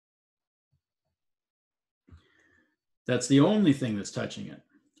 That's the only thing that's touching it.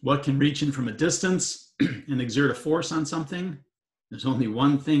 What can reach in from a distance and exert a force on something? There's only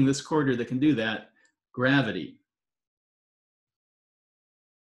one thing this quarter that can do that: gravity.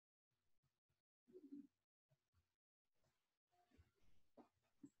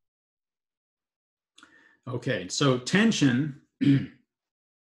 Okay, so tension,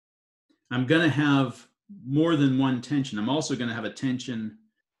 I'm going to have more than one tension. I'm also going to have a tension.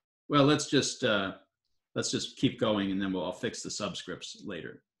 Well, let's just keep going, and then I'll fix the subscripts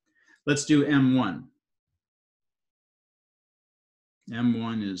later. Let's do M1.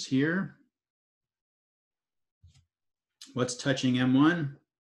 M1 is here. What's touching M1?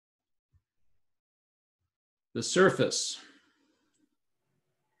 The surface.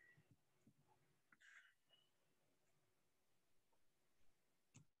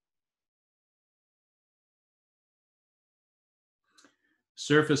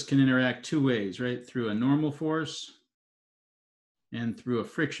 Surface can interact two ways, right? Through a normal force and through a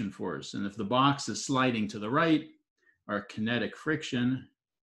friction force. And if the box is sliding to the right, our kinetic friction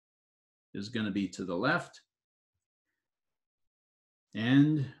is going to be to the left.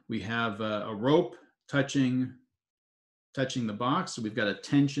 And we have a rope touching the box. So we've got a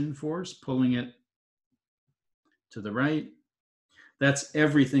tension force pulling it to the right. That's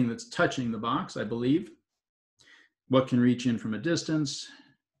everything that's touching the box, I believe. What can reach in from a distance?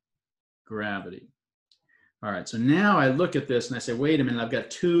 Gravity. All right, so now I look at this and I say, wait a minute, I've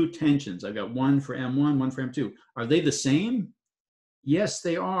got two tensions. I've got one for M1, one for M2. Are they the same? Yes,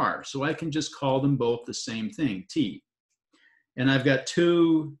 they are. So I can just call them both the same thing, T. And I've got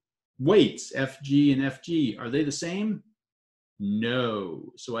two weights, FG and FG. Are they the same?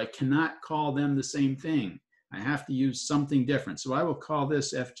 No. So I cannot call them the same thing. I have to use something different. So I will call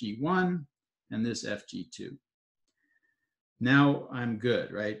this FG1 and this FG2. Now I'm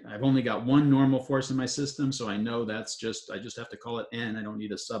good, right? I've only got one normal force in my system, so I know that's I just have to call it N. I don't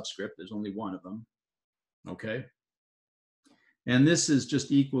need a subscript. There's only one of them, okay? And this is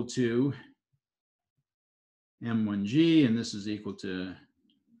just equal to M1G, and this is equal to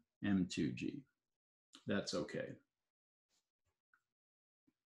M2G. That's okay.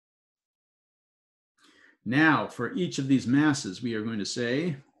 Now, for each of these masses, we are going to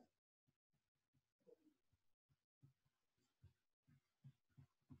say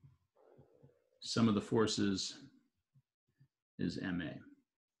sum of the forces is MA.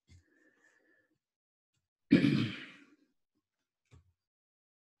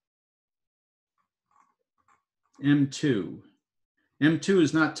 M2. M2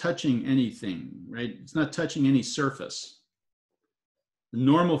 is not touching anything, right? It's not touching any surface. The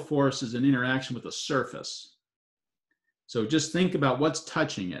normal force is an interaction with a surface. So just think about what's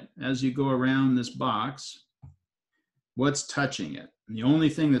touching it. As you go around this box, what's touching it? And the only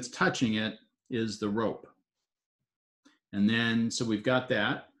thing that's touching it is the rope. And then, so we've got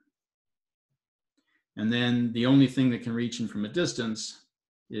that. And then the only thing that can reach in from a distance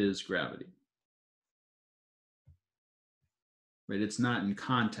is gravity. Right? It's not in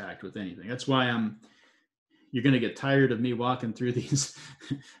contact with anything. That's why you're going to get tired of me walking through these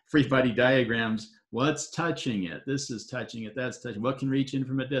free body diagrams. What's touching it? This is touching it. That's touching. What can reach in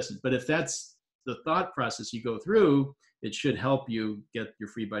from a distance? But if that's the thought process you go through, it should help you get your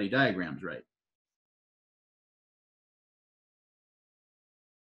free body diagrams right.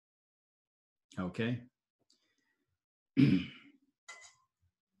 Okay.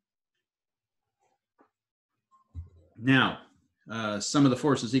 Now, sum of the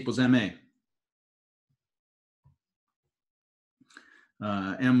forces equals MA.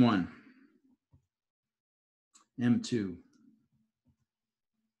 M1, M2.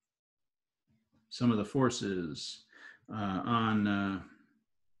 Sum of the forces on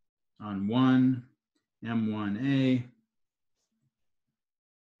 1, M1A.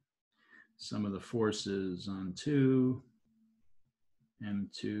 Sum of the forces on 2,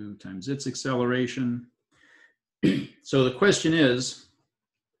 M2 times its acceleration. So the question is,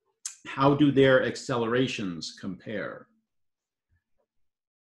 how do their accelerations compare?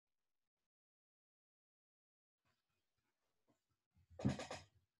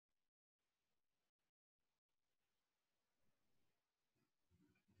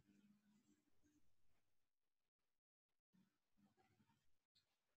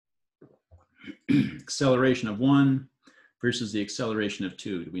 Acceleration of 1 versus the acceleration of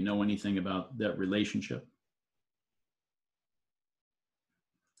 2. Do we know anything about that relationship?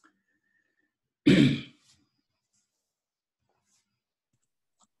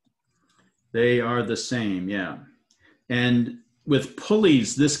 They are the same, yeah. And with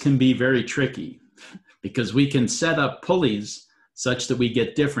pulleys, this can be very tricky because we can set up pulleys such that we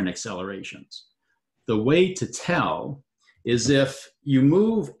get different accelerations. The way to tell is if you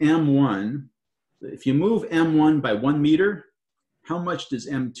move M1, if you move M1 by 1 meter, how much does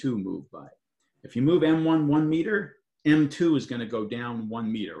M2 move by? If you move M1 1 meter, M2 is going to go down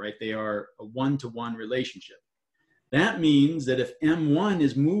 1 meter, right? They are a 1-to-1 relationship. That means that if M1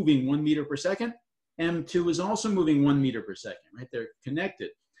 is moving 1 meter per second, M2 is also moving 1 meter per second, right? They're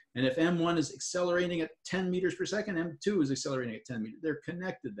connected. And if M1 is accelerating at 10 meters per second, M2 is accelerating at 10 meters. They're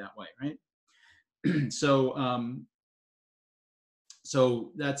connected that way, right?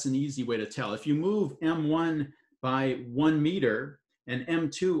 So that's an easy way to tell. If you move M1 by 1 meter and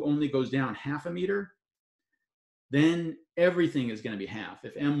M2 only goes down half a meter, then everything is going to be half.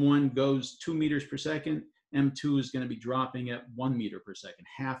 If M1 goes 2 meters per second, M2 is going to be dropping at 1 meter per second,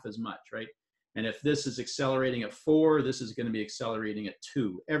 half as much, right? And if this is accelerating at 4, this is going to be accelerating at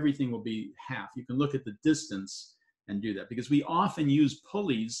 2. Everything will be half. You can look at the distance and do that, because we often use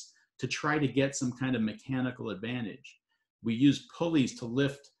pulleys to try to get some kind of mechanical advantage. We use pulleys to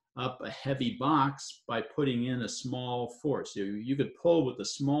lift up a heavy box by putting in a small force. You could pull with a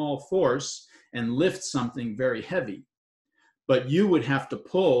small force and lift something very heavy, but you would have to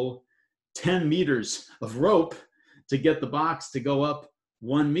pull 10 meters of rope to get the box to go up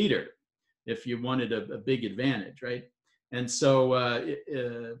 1 meter if you wanted a big advantage, right? And so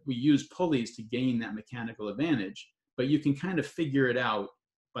we use pulleys to gain that mechanical advantage, but you can kind of figure it out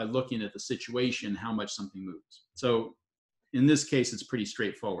by looking at the situation, how much something moves. So in this case, it's pretty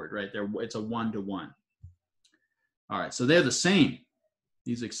straightforward, right? It's a 1-to-1. All right, so they're the same.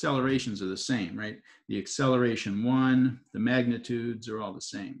 These accelerations are the same, right? The acceleration 1, the magnitudes are all the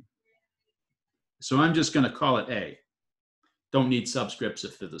same. So I'm just going to call it A. Don't need subscripts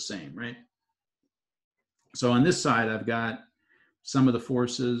if they're the same, right? So on this side, I've got sum of the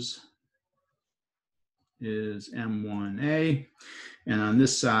forces is M1A. And on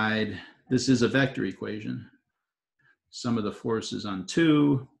this side, this is a vector equation. Sum of the forces on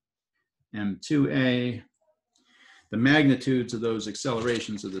 2, M2A. The magnitudes of those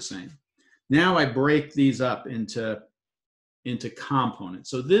accelerations are the same. Now I break these up into components.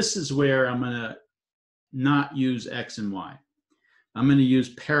 So this is where I'm going to not use X and Y. I'm going to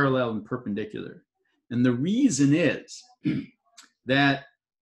use parallel and perpendicular. And the reason is that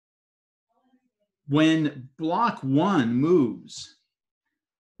when block 1 moves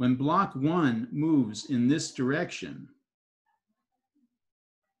in this direction,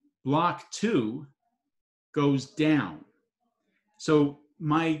 block 2 goes down. So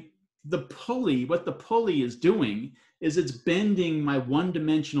the pulley, what the pulley is doing is it's bending my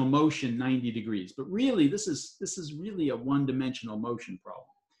one-dimensional motion 90 degrees. But really, this is really a one-dimensional motion problem.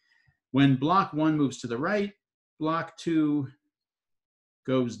 When block 1 moves to the right, block 2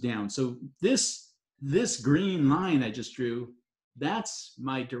 goes down. So this green line I just drew, that's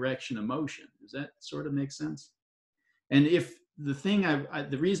my direction of motion. Does that sort of make sense? And if the thing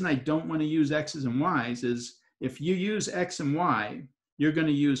the reason I don't want to use X's and Y's is if you use X and Y, you're going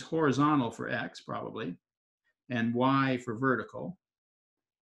to use horizontal for X probably, and Y for vertical.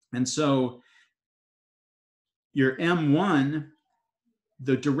 And so your M1,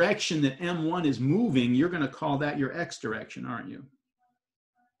 the direction that M1 is moving, you're going to call that your X direction, aren't you?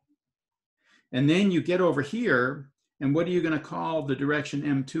 And then you get over here, and what are you going to call the direction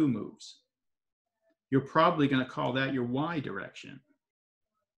M2 moves? You're probably going to call that your Y direction,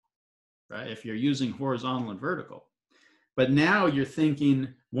 right? If you're using horizontal and vertical. But now you're thinking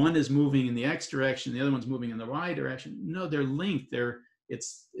one is moving in the X direction, the other one's moving in the Y direction. No, they're linked.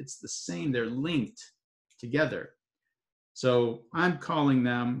 It's the same. They're linked together. So I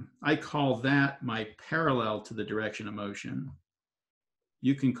call that my parallel to the direction of motion.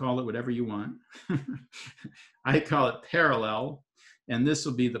 You can call it whatever you want. I call it parallel, and this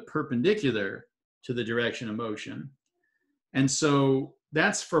will be the perpendicular to the direction of motion. And so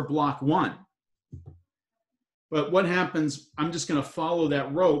that's for block 1. But what happens, I'm just going to follow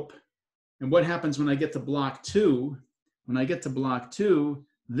that rope. And what happens when I get to block 2? When I get to block 2,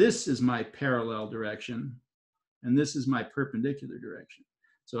 this is my parallel direction, and this is my perpendicular direction.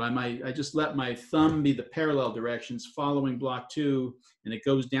 So I just let my thumb be the parallel directions following block 2, and it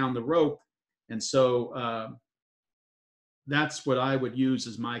goes down the rope. And so that's what I would use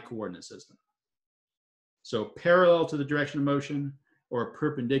as my coordinate system. So parallel to the direction of motion or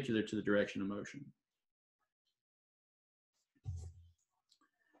perpendicular to the direction of motion.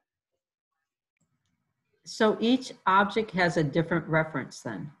 So each object has a different reference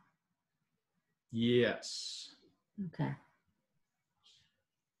then? Yes. Okay.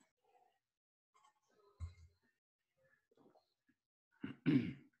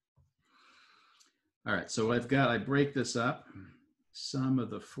 All right, so I break this up. Sum of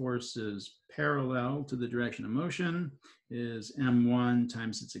the forces parallel to the direction of motion is M1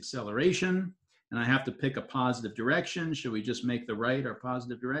 times its acceleration. And I have to pick a positive direction. Should we just make the right our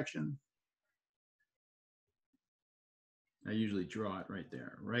positive direction? I usually draw it right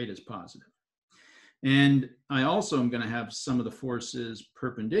there. Right is positive. And I also am going to have sum of the forces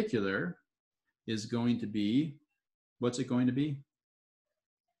perpendicular is going to be, what's it going to be?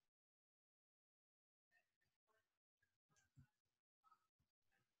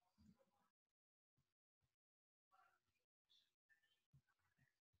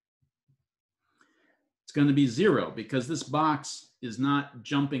 It's going to be 0 because this box is not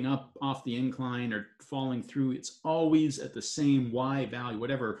jumping up off the incline or falling through. It's always at the same Y value,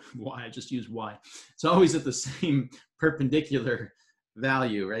 whatever Y, I just use Y. It's always at the same perpendicular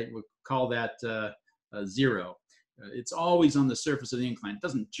value, right? We'll call that 0. It's always on the surface of the incline. It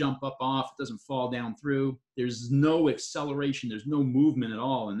doesn't jump up off. It doesn't fall down through. There's no acceleration. There's no movement at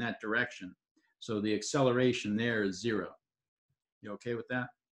all in that direction. So the acceleration there is 0. You okay with that?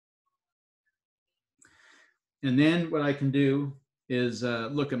 And then what I can do is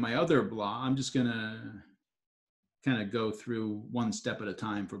look at my other block. I'm just going to kind of go through one step at a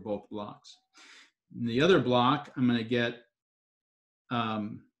time for both blocks. In the other block, I'm going to get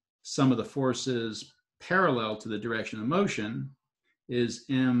some of the forces parallel to the direction of motion is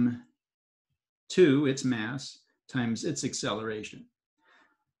m2, its mass, times its acceleration.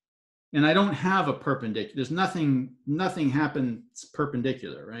 And I don't have a perpendicular. There's nothing happens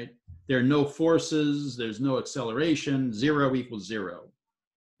perpendicular, right? There are no forces. There's no acceleration. 0 equals 0.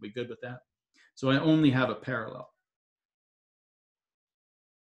 We good with that? So I only have a parallel.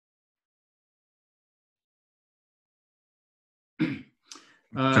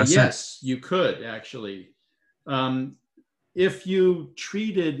 Yes, you could actually. If you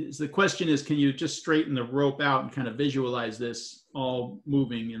treated, the question is, can you just straighten the rope out and kind of visualize this all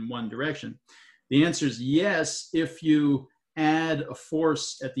moving in one direction? The answer is yes, if you add a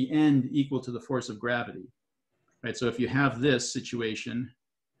force at the end equal to the force of gravity, right? So if you have this situation,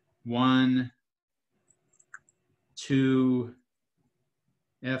 1, 2,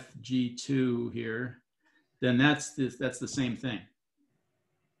 FG2 here, then that's the same thing.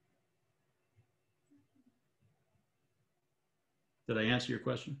 Did I answer your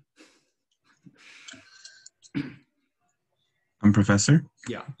question? Professor?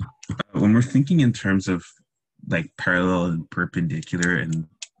 Yeah. When we're thinking in terms of like parallel and perpendicular and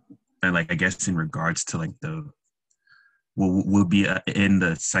like, I guess in regards to like the, will be in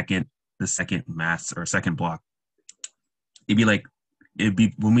the second mass or second block, it'd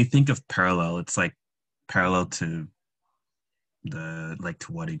be, when we think of parallel, it's like parallel to the, like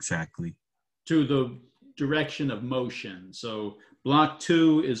to what exactly? To the direction of motion. So block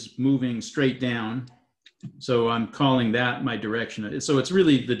 2 is moving straight down. So I'm calling that my direction. So it's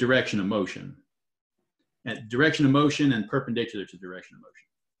really the direction of motion. At direction of motion and perpendicular to direction of motion.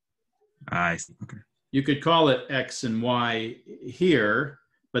 I see. Okay. You could call it X and Y here,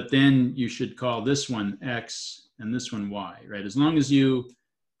 but then you should call this one X and this one Y, right? As long as you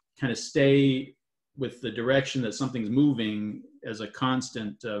kind of stay with the direction that something's moving as a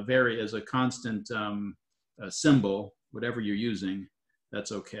constant, symbol, whatever you're using,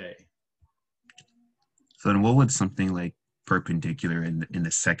 that's okay. So then what would something like perpendicular in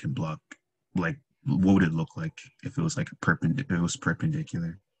the second block, like what would it look like if it was like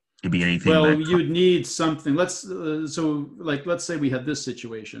perpendicular? It'd be anything. Well, you'd need something. Let's say we had this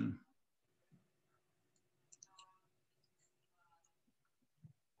situation.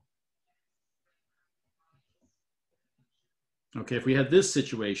 Okay, if we had this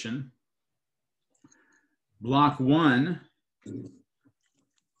situation, block 1,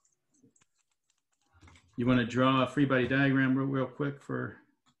 you want to draw a free body diagram real quick for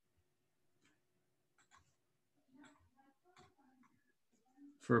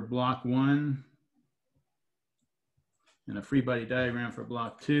block 1 and a free body diagram for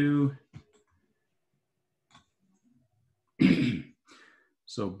block 2.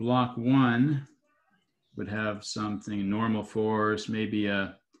 So block 1 would have something, normal force, maybe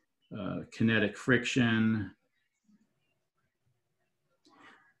a kinetic friction,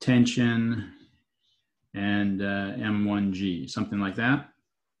 tension, and M1G, something like that.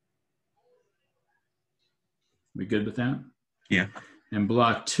 We good with that? Yeah. And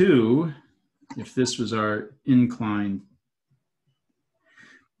block 2, if this was our incline,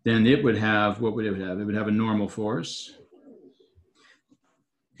 then it would have, what would it have? It would have a normal force.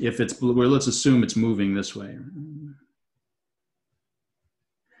 If it's, well, let's assume it's moving this way.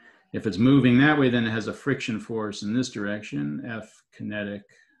 If it's moving that way, then it has a friction force in this direction, F kinetic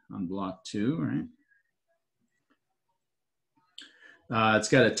on block 2, right? It's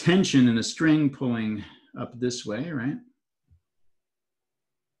got a tension and a string pulling up this way, right?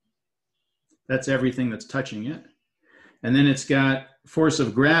 That's everything that's touching it. And then it's got force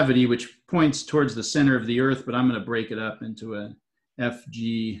of gravity, which points towards the center of the earth, but I'm going to break it up into a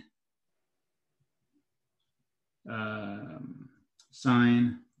FG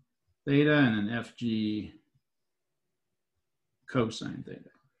sine theta and an FG cosine theta,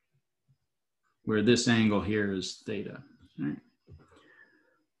 where this angle here is theta, right?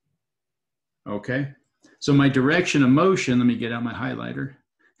 Okay, so my direction of motion, let me get out my highlighter.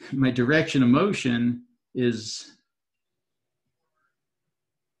 My direction of motion is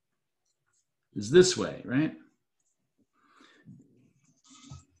this way, right?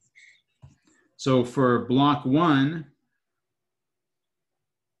 So for block 1,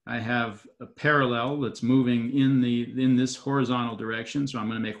 I have a parallel that's moving in this horizontal direction. So I'm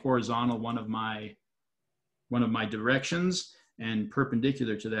going to make horizontal one of my directions and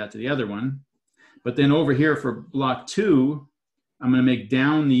perpendicular to that to the other one. But then over here for block 2, I'm going to make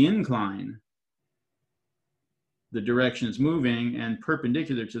down the incline the direction it's moving, and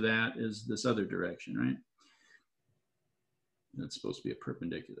perpendicular to that is this other direction, right? That's supposed to be a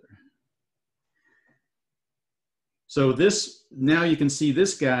perpendicular. So this, now you can see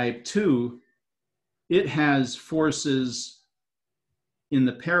this guy too, it has forces in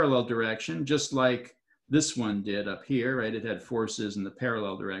the parallel direction, just like this one did up here, right? It had forces in the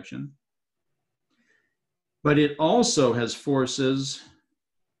parallel direction. But it also has forces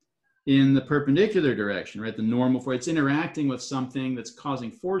in the perpendicular direction, right? The normal force, it's interacting with something that's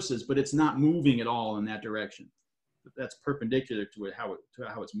causing forces, but it's not moving at all in that direction. That's perpendicular to it, how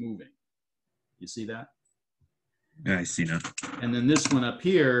it's moving. You see that? Yeah, I see now. And then this one up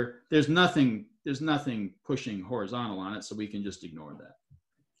here, there's nothing pushing horizontal on it, so we can just ignore that.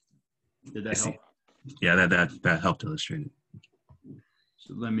 Did that help? Yeah, that helped illustrate it.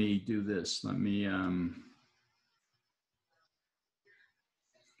 So let me do this. Let me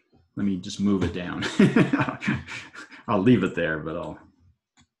just move it down. I'll leave it there, but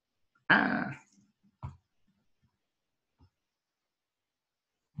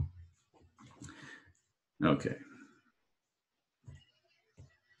okay.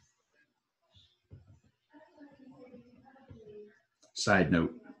 Side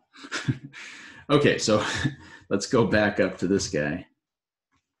note. Okay, so let's go back up to this guy.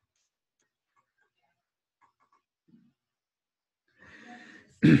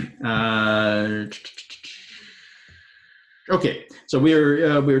 Okay, so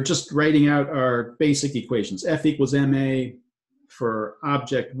we're just writing out our basic equations. F equals ma for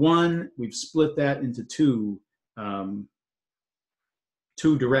object 1. We've split that into two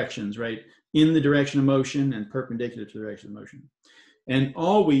directions, right? In the direction of motion and perpendicular to the direction of motion. And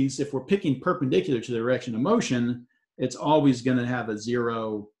always, if we're picking perpendicular to the direction of motion, it's always going to have a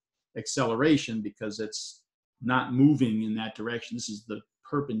 0 acceleration because it's not moving in that direction. This is the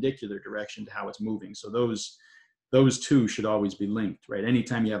perpendicular direction to how it's moving. So those two should always be linked, right?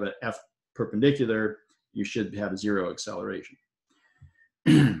 Anytime you have an F perpendicular, you should have a 0 acceleration.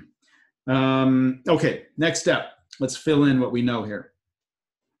 Okay, next step. Let's fill in what we know here.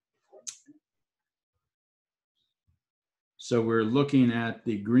 So we're looking at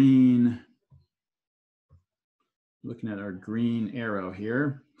the green, looking at our green arrow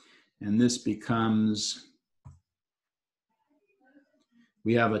here, and this becomes,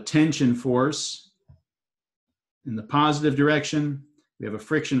 we have a tension force in the positive direction, we have a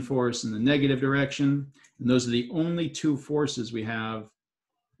friction force in the negative direction, and those are the only two forces we have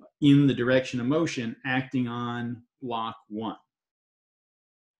in the direction of motion acting on block 1.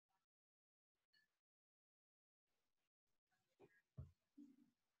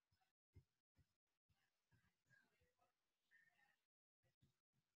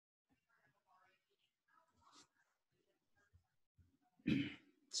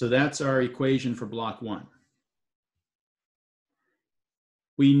 So that's our equation for block 1.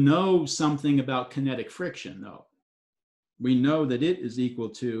 We know something about kinetic friction, though. We know that it is equal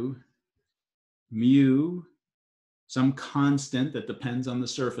to mu, some constant that depends on the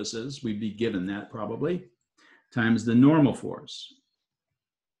surfaces, we'd be given that probably, times the normal force.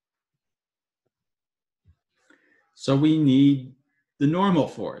 So we need the normal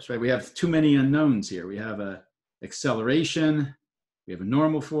force, right? We have too many unknowns here. We have a acceleration, we have a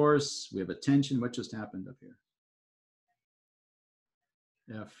normal force, we have a tension. What just happened up here?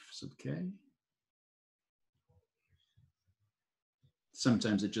 F sub k.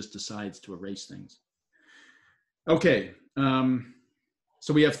 Sometimes it just decides to erase things. Okay,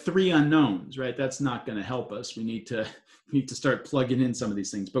 so we have 3 unknowns, right? That's not going to help us. We need to start plugging in some of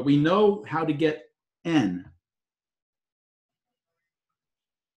these things, but we know how to get n.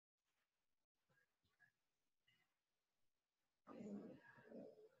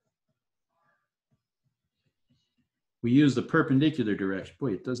 We use the perpendicular direction.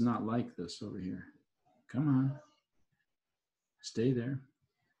 Boy, it does not like this over here. Come on. Stay there.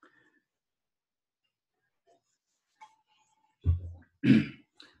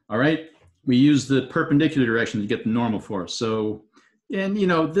 All right. We use the perpendicular direction to get the normal force. So, and you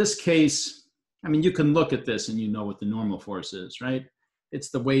know, this case, I mean, you can look at this and you know what the normal force is, right? It's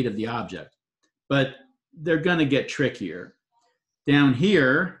the weight of the object. But they're going to get trickier. Down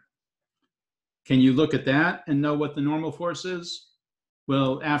here, can you look at that and know what the normal force is?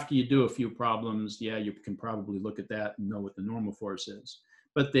 Well, after you do a few problems, yeah, you can probably look at that and know what the normal force is.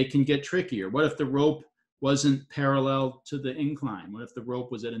 But they can get trickier. What if the rope wasn't parallel to the incline? What if the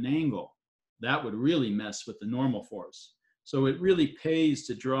rope was at an angle? That would really mess with the normal force. So it really pays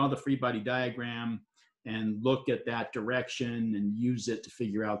to draw the free body diagram and look at that direction and use it to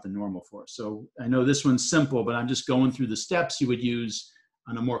figure out the normal force. So I know this one's simple, but I'm just going through the steps you would use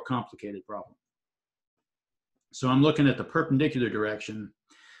on a more complicated problem. So I'm looking at the perpendicular direction.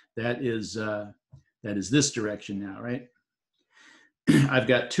 That is this direction now, right? I've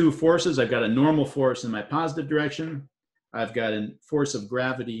got two forces. I've got a normal force in my positive direction. I've got a force of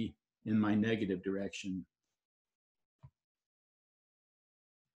gravity in my negative direction.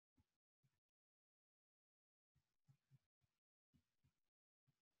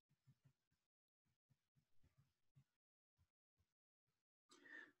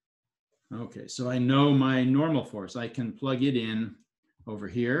 Okay, so I know my normal force. I can plug it in over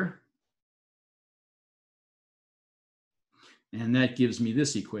here. And that gives me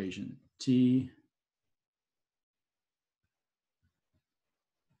this equation, T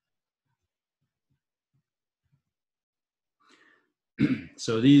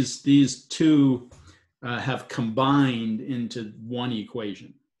so these two have combined into one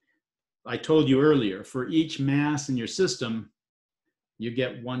equation. I told you earlier, for each mass in your system, you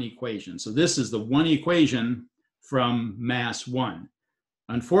get one equation. So this is the one equation from mass 1.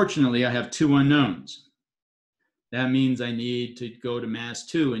 Unfortunately, I have two unknowns. That means I need to go to mass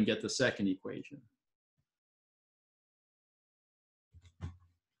 2 and get the second equation.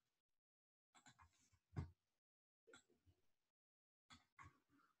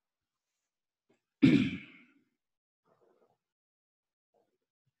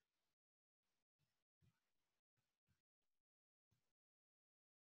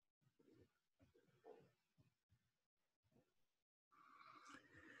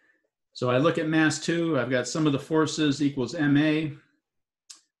 So I look at mass 2, I've got sum of the forces equals ma.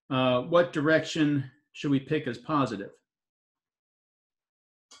 What direction should we pick as positive?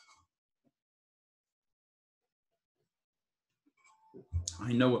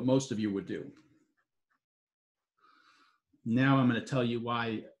 I know what most of you would do. Now I'm going to tell you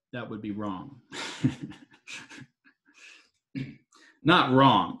why that would be wrong. Not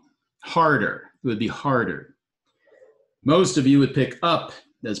wrong, harder. It would be harder. Most of you would pick up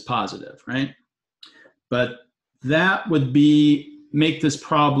as positive, right? But that would make this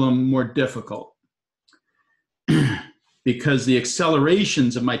problem more difficult because the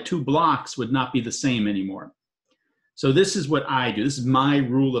accelerations of my two blocks would not be the same anymore. So this is what I do. This is my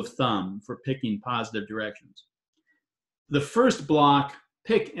rule of thumb for picking positive directions. The first block,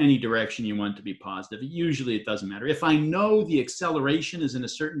 pick any direction you want to be positive. Usually it doesn't matter. If I know the acceleration is in a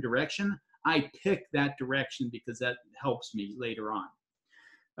certain direction, I pick that direction because that helps me later on.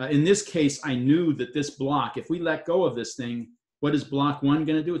 In this case, I knew that this block, if we let go of this thing, what is block 1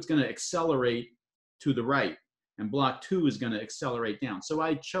 going to do? It's going to accelerate to the right, and block 2 is going to accelerate down. So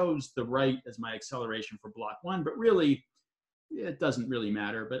I chose the right as my acceleration for block 1, but really, it doesn't really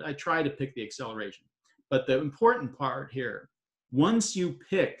matter, but I try to pick the acceleration. But the important part here, once you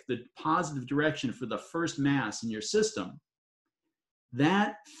pick the positive direction for the first mass in your system,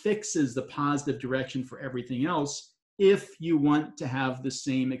 that fixes the positive direction for everything else if you want to have the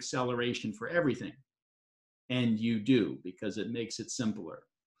same acceleration for everything. And you do, because it makes it simpler.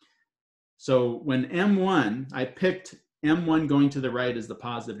 So when M1, I picked M1 going to the right as the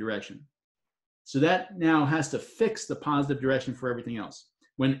positive direction. So that now has to fix the positive direction for everything else.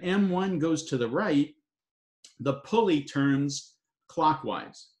 When M1 goes to the right, the pulley turns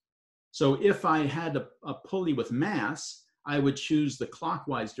clockwise. So if I had a pulley with mass, I would choose the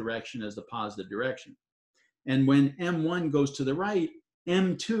clockwise direction as the positive direction. And when M1 goes to the right,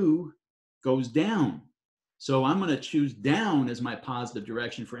 M2 goes down. So I'm going to choose down as my positive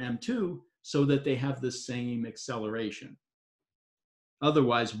direction for M2 so that they have the same acceleration.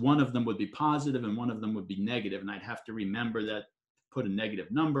 Otherwise, one of them would be positive and one of them would be negative, and I'd have to remember that, put a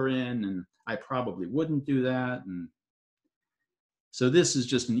negative number in, and I probably wouldn't do that. And so this is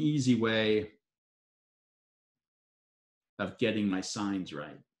just an easy way of getting my signs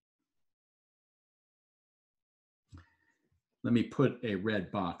right. Let me put a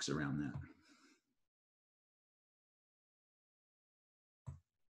red box around that.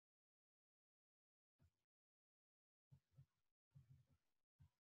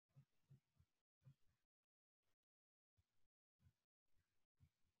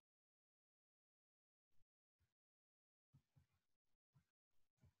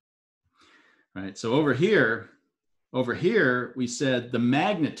 Right, so over here, we said the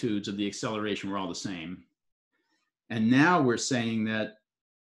magnitudes of the acceleration were all the same. And now we're saying that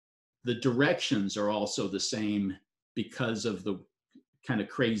the directions are also the same because of the kind of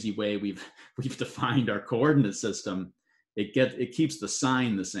crazy way we've defined our coordinate system, it keeps the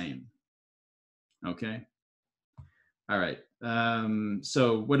sign the same. Okay. All right.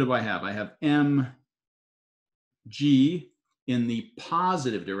 So what do I have? I have mg in the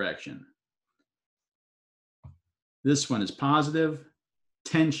positive direction. This one is positive,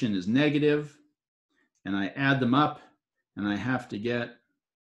 tension is negative, and I add them up, and I have to get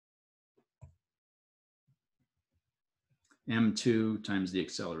m2 times the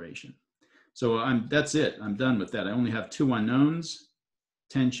acceleration. So that's it. I'm done with that. I only have two unknowns,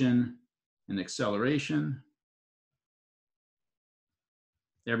 tension and acceleration.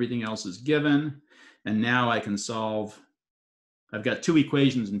 Everything else is given. And now I can solve. I've got two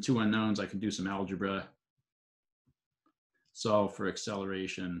equations and two unknowns. I can do some algebra, solve for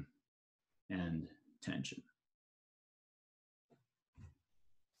acceleration and tension.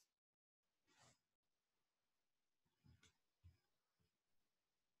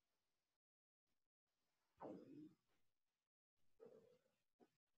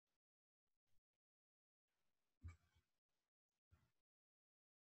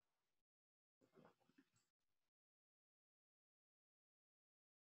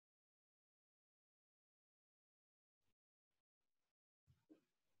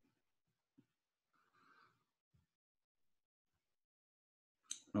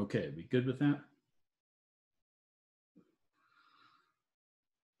 Okay, we good with that?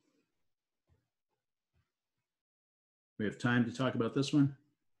 We have time to talk about this one?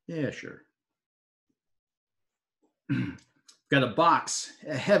 Yeah, sure. Got a box,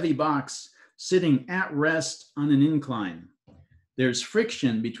 a heavy box, sitting at rest on an incline. There's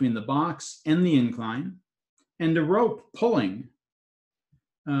friction between the box and the incline, and a rope pulling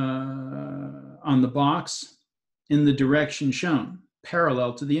on the box in the direction shown,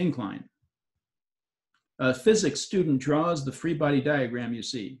 parallel to the incline. A physics student draws the free body diagram you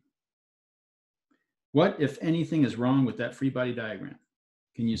see. What, if anything, is wrong with that free body diagram?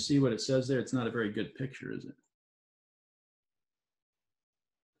 Can you see what it says there? It's not a very good picture, is it?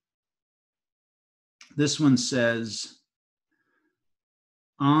 This one says,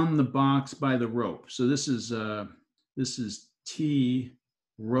 on the box by the rope. So this is T,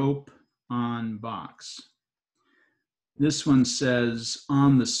 rope on box. This one says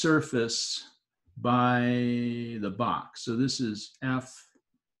on the surface by the box. So this is F,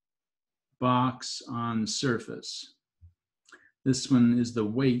 box on surface. This one is the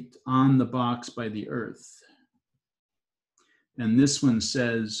weight on the box by the earth. And this one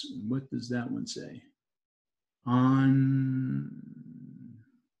says, what does that one say? On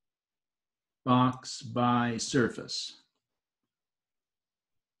box by surface.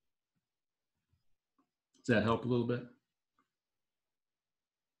 Does that help a little bit?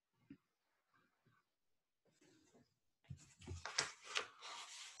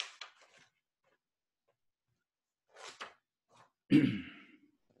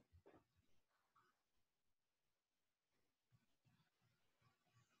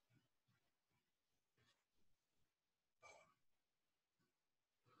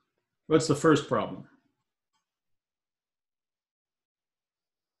 What's the first problem?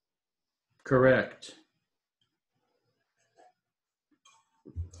 Correct.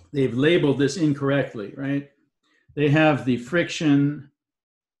 They've labeled this incorrectly, right? They have the friction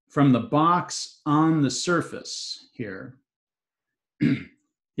from the box on the surface here.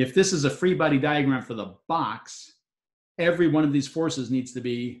 If this is a free body diagram for the box, every one of these forces needs to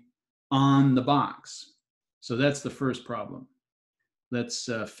be on the box. So that's the first problem. Let's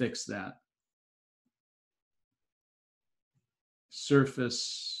fix that.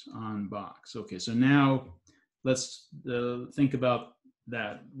 Surface on box. Okay, so now let's think about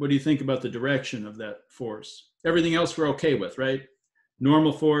that. What do you think about the direction of that force? Everything else we're okay with, right?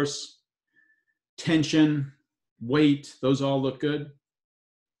 Normal force, tension, weight, those all look good.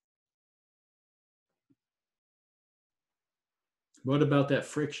 What about that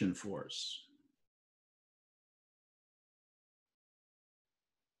friction force?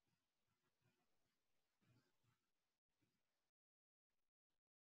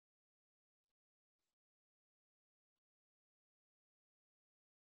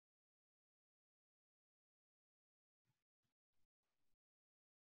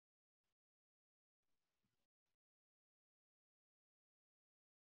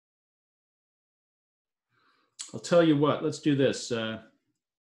 I'll tell you what, let's do this. I'll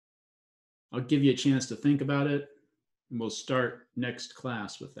give you a chance to think about it, and we'll start next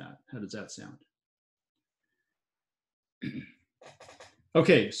class with that. How does that sound?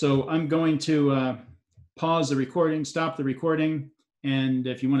 Okay, so I'm going to pause the recording, stop the recording, And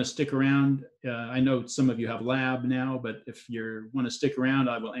if you want to stick around, I know some of you have lab now, but if you want to stick around,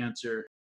 I will answer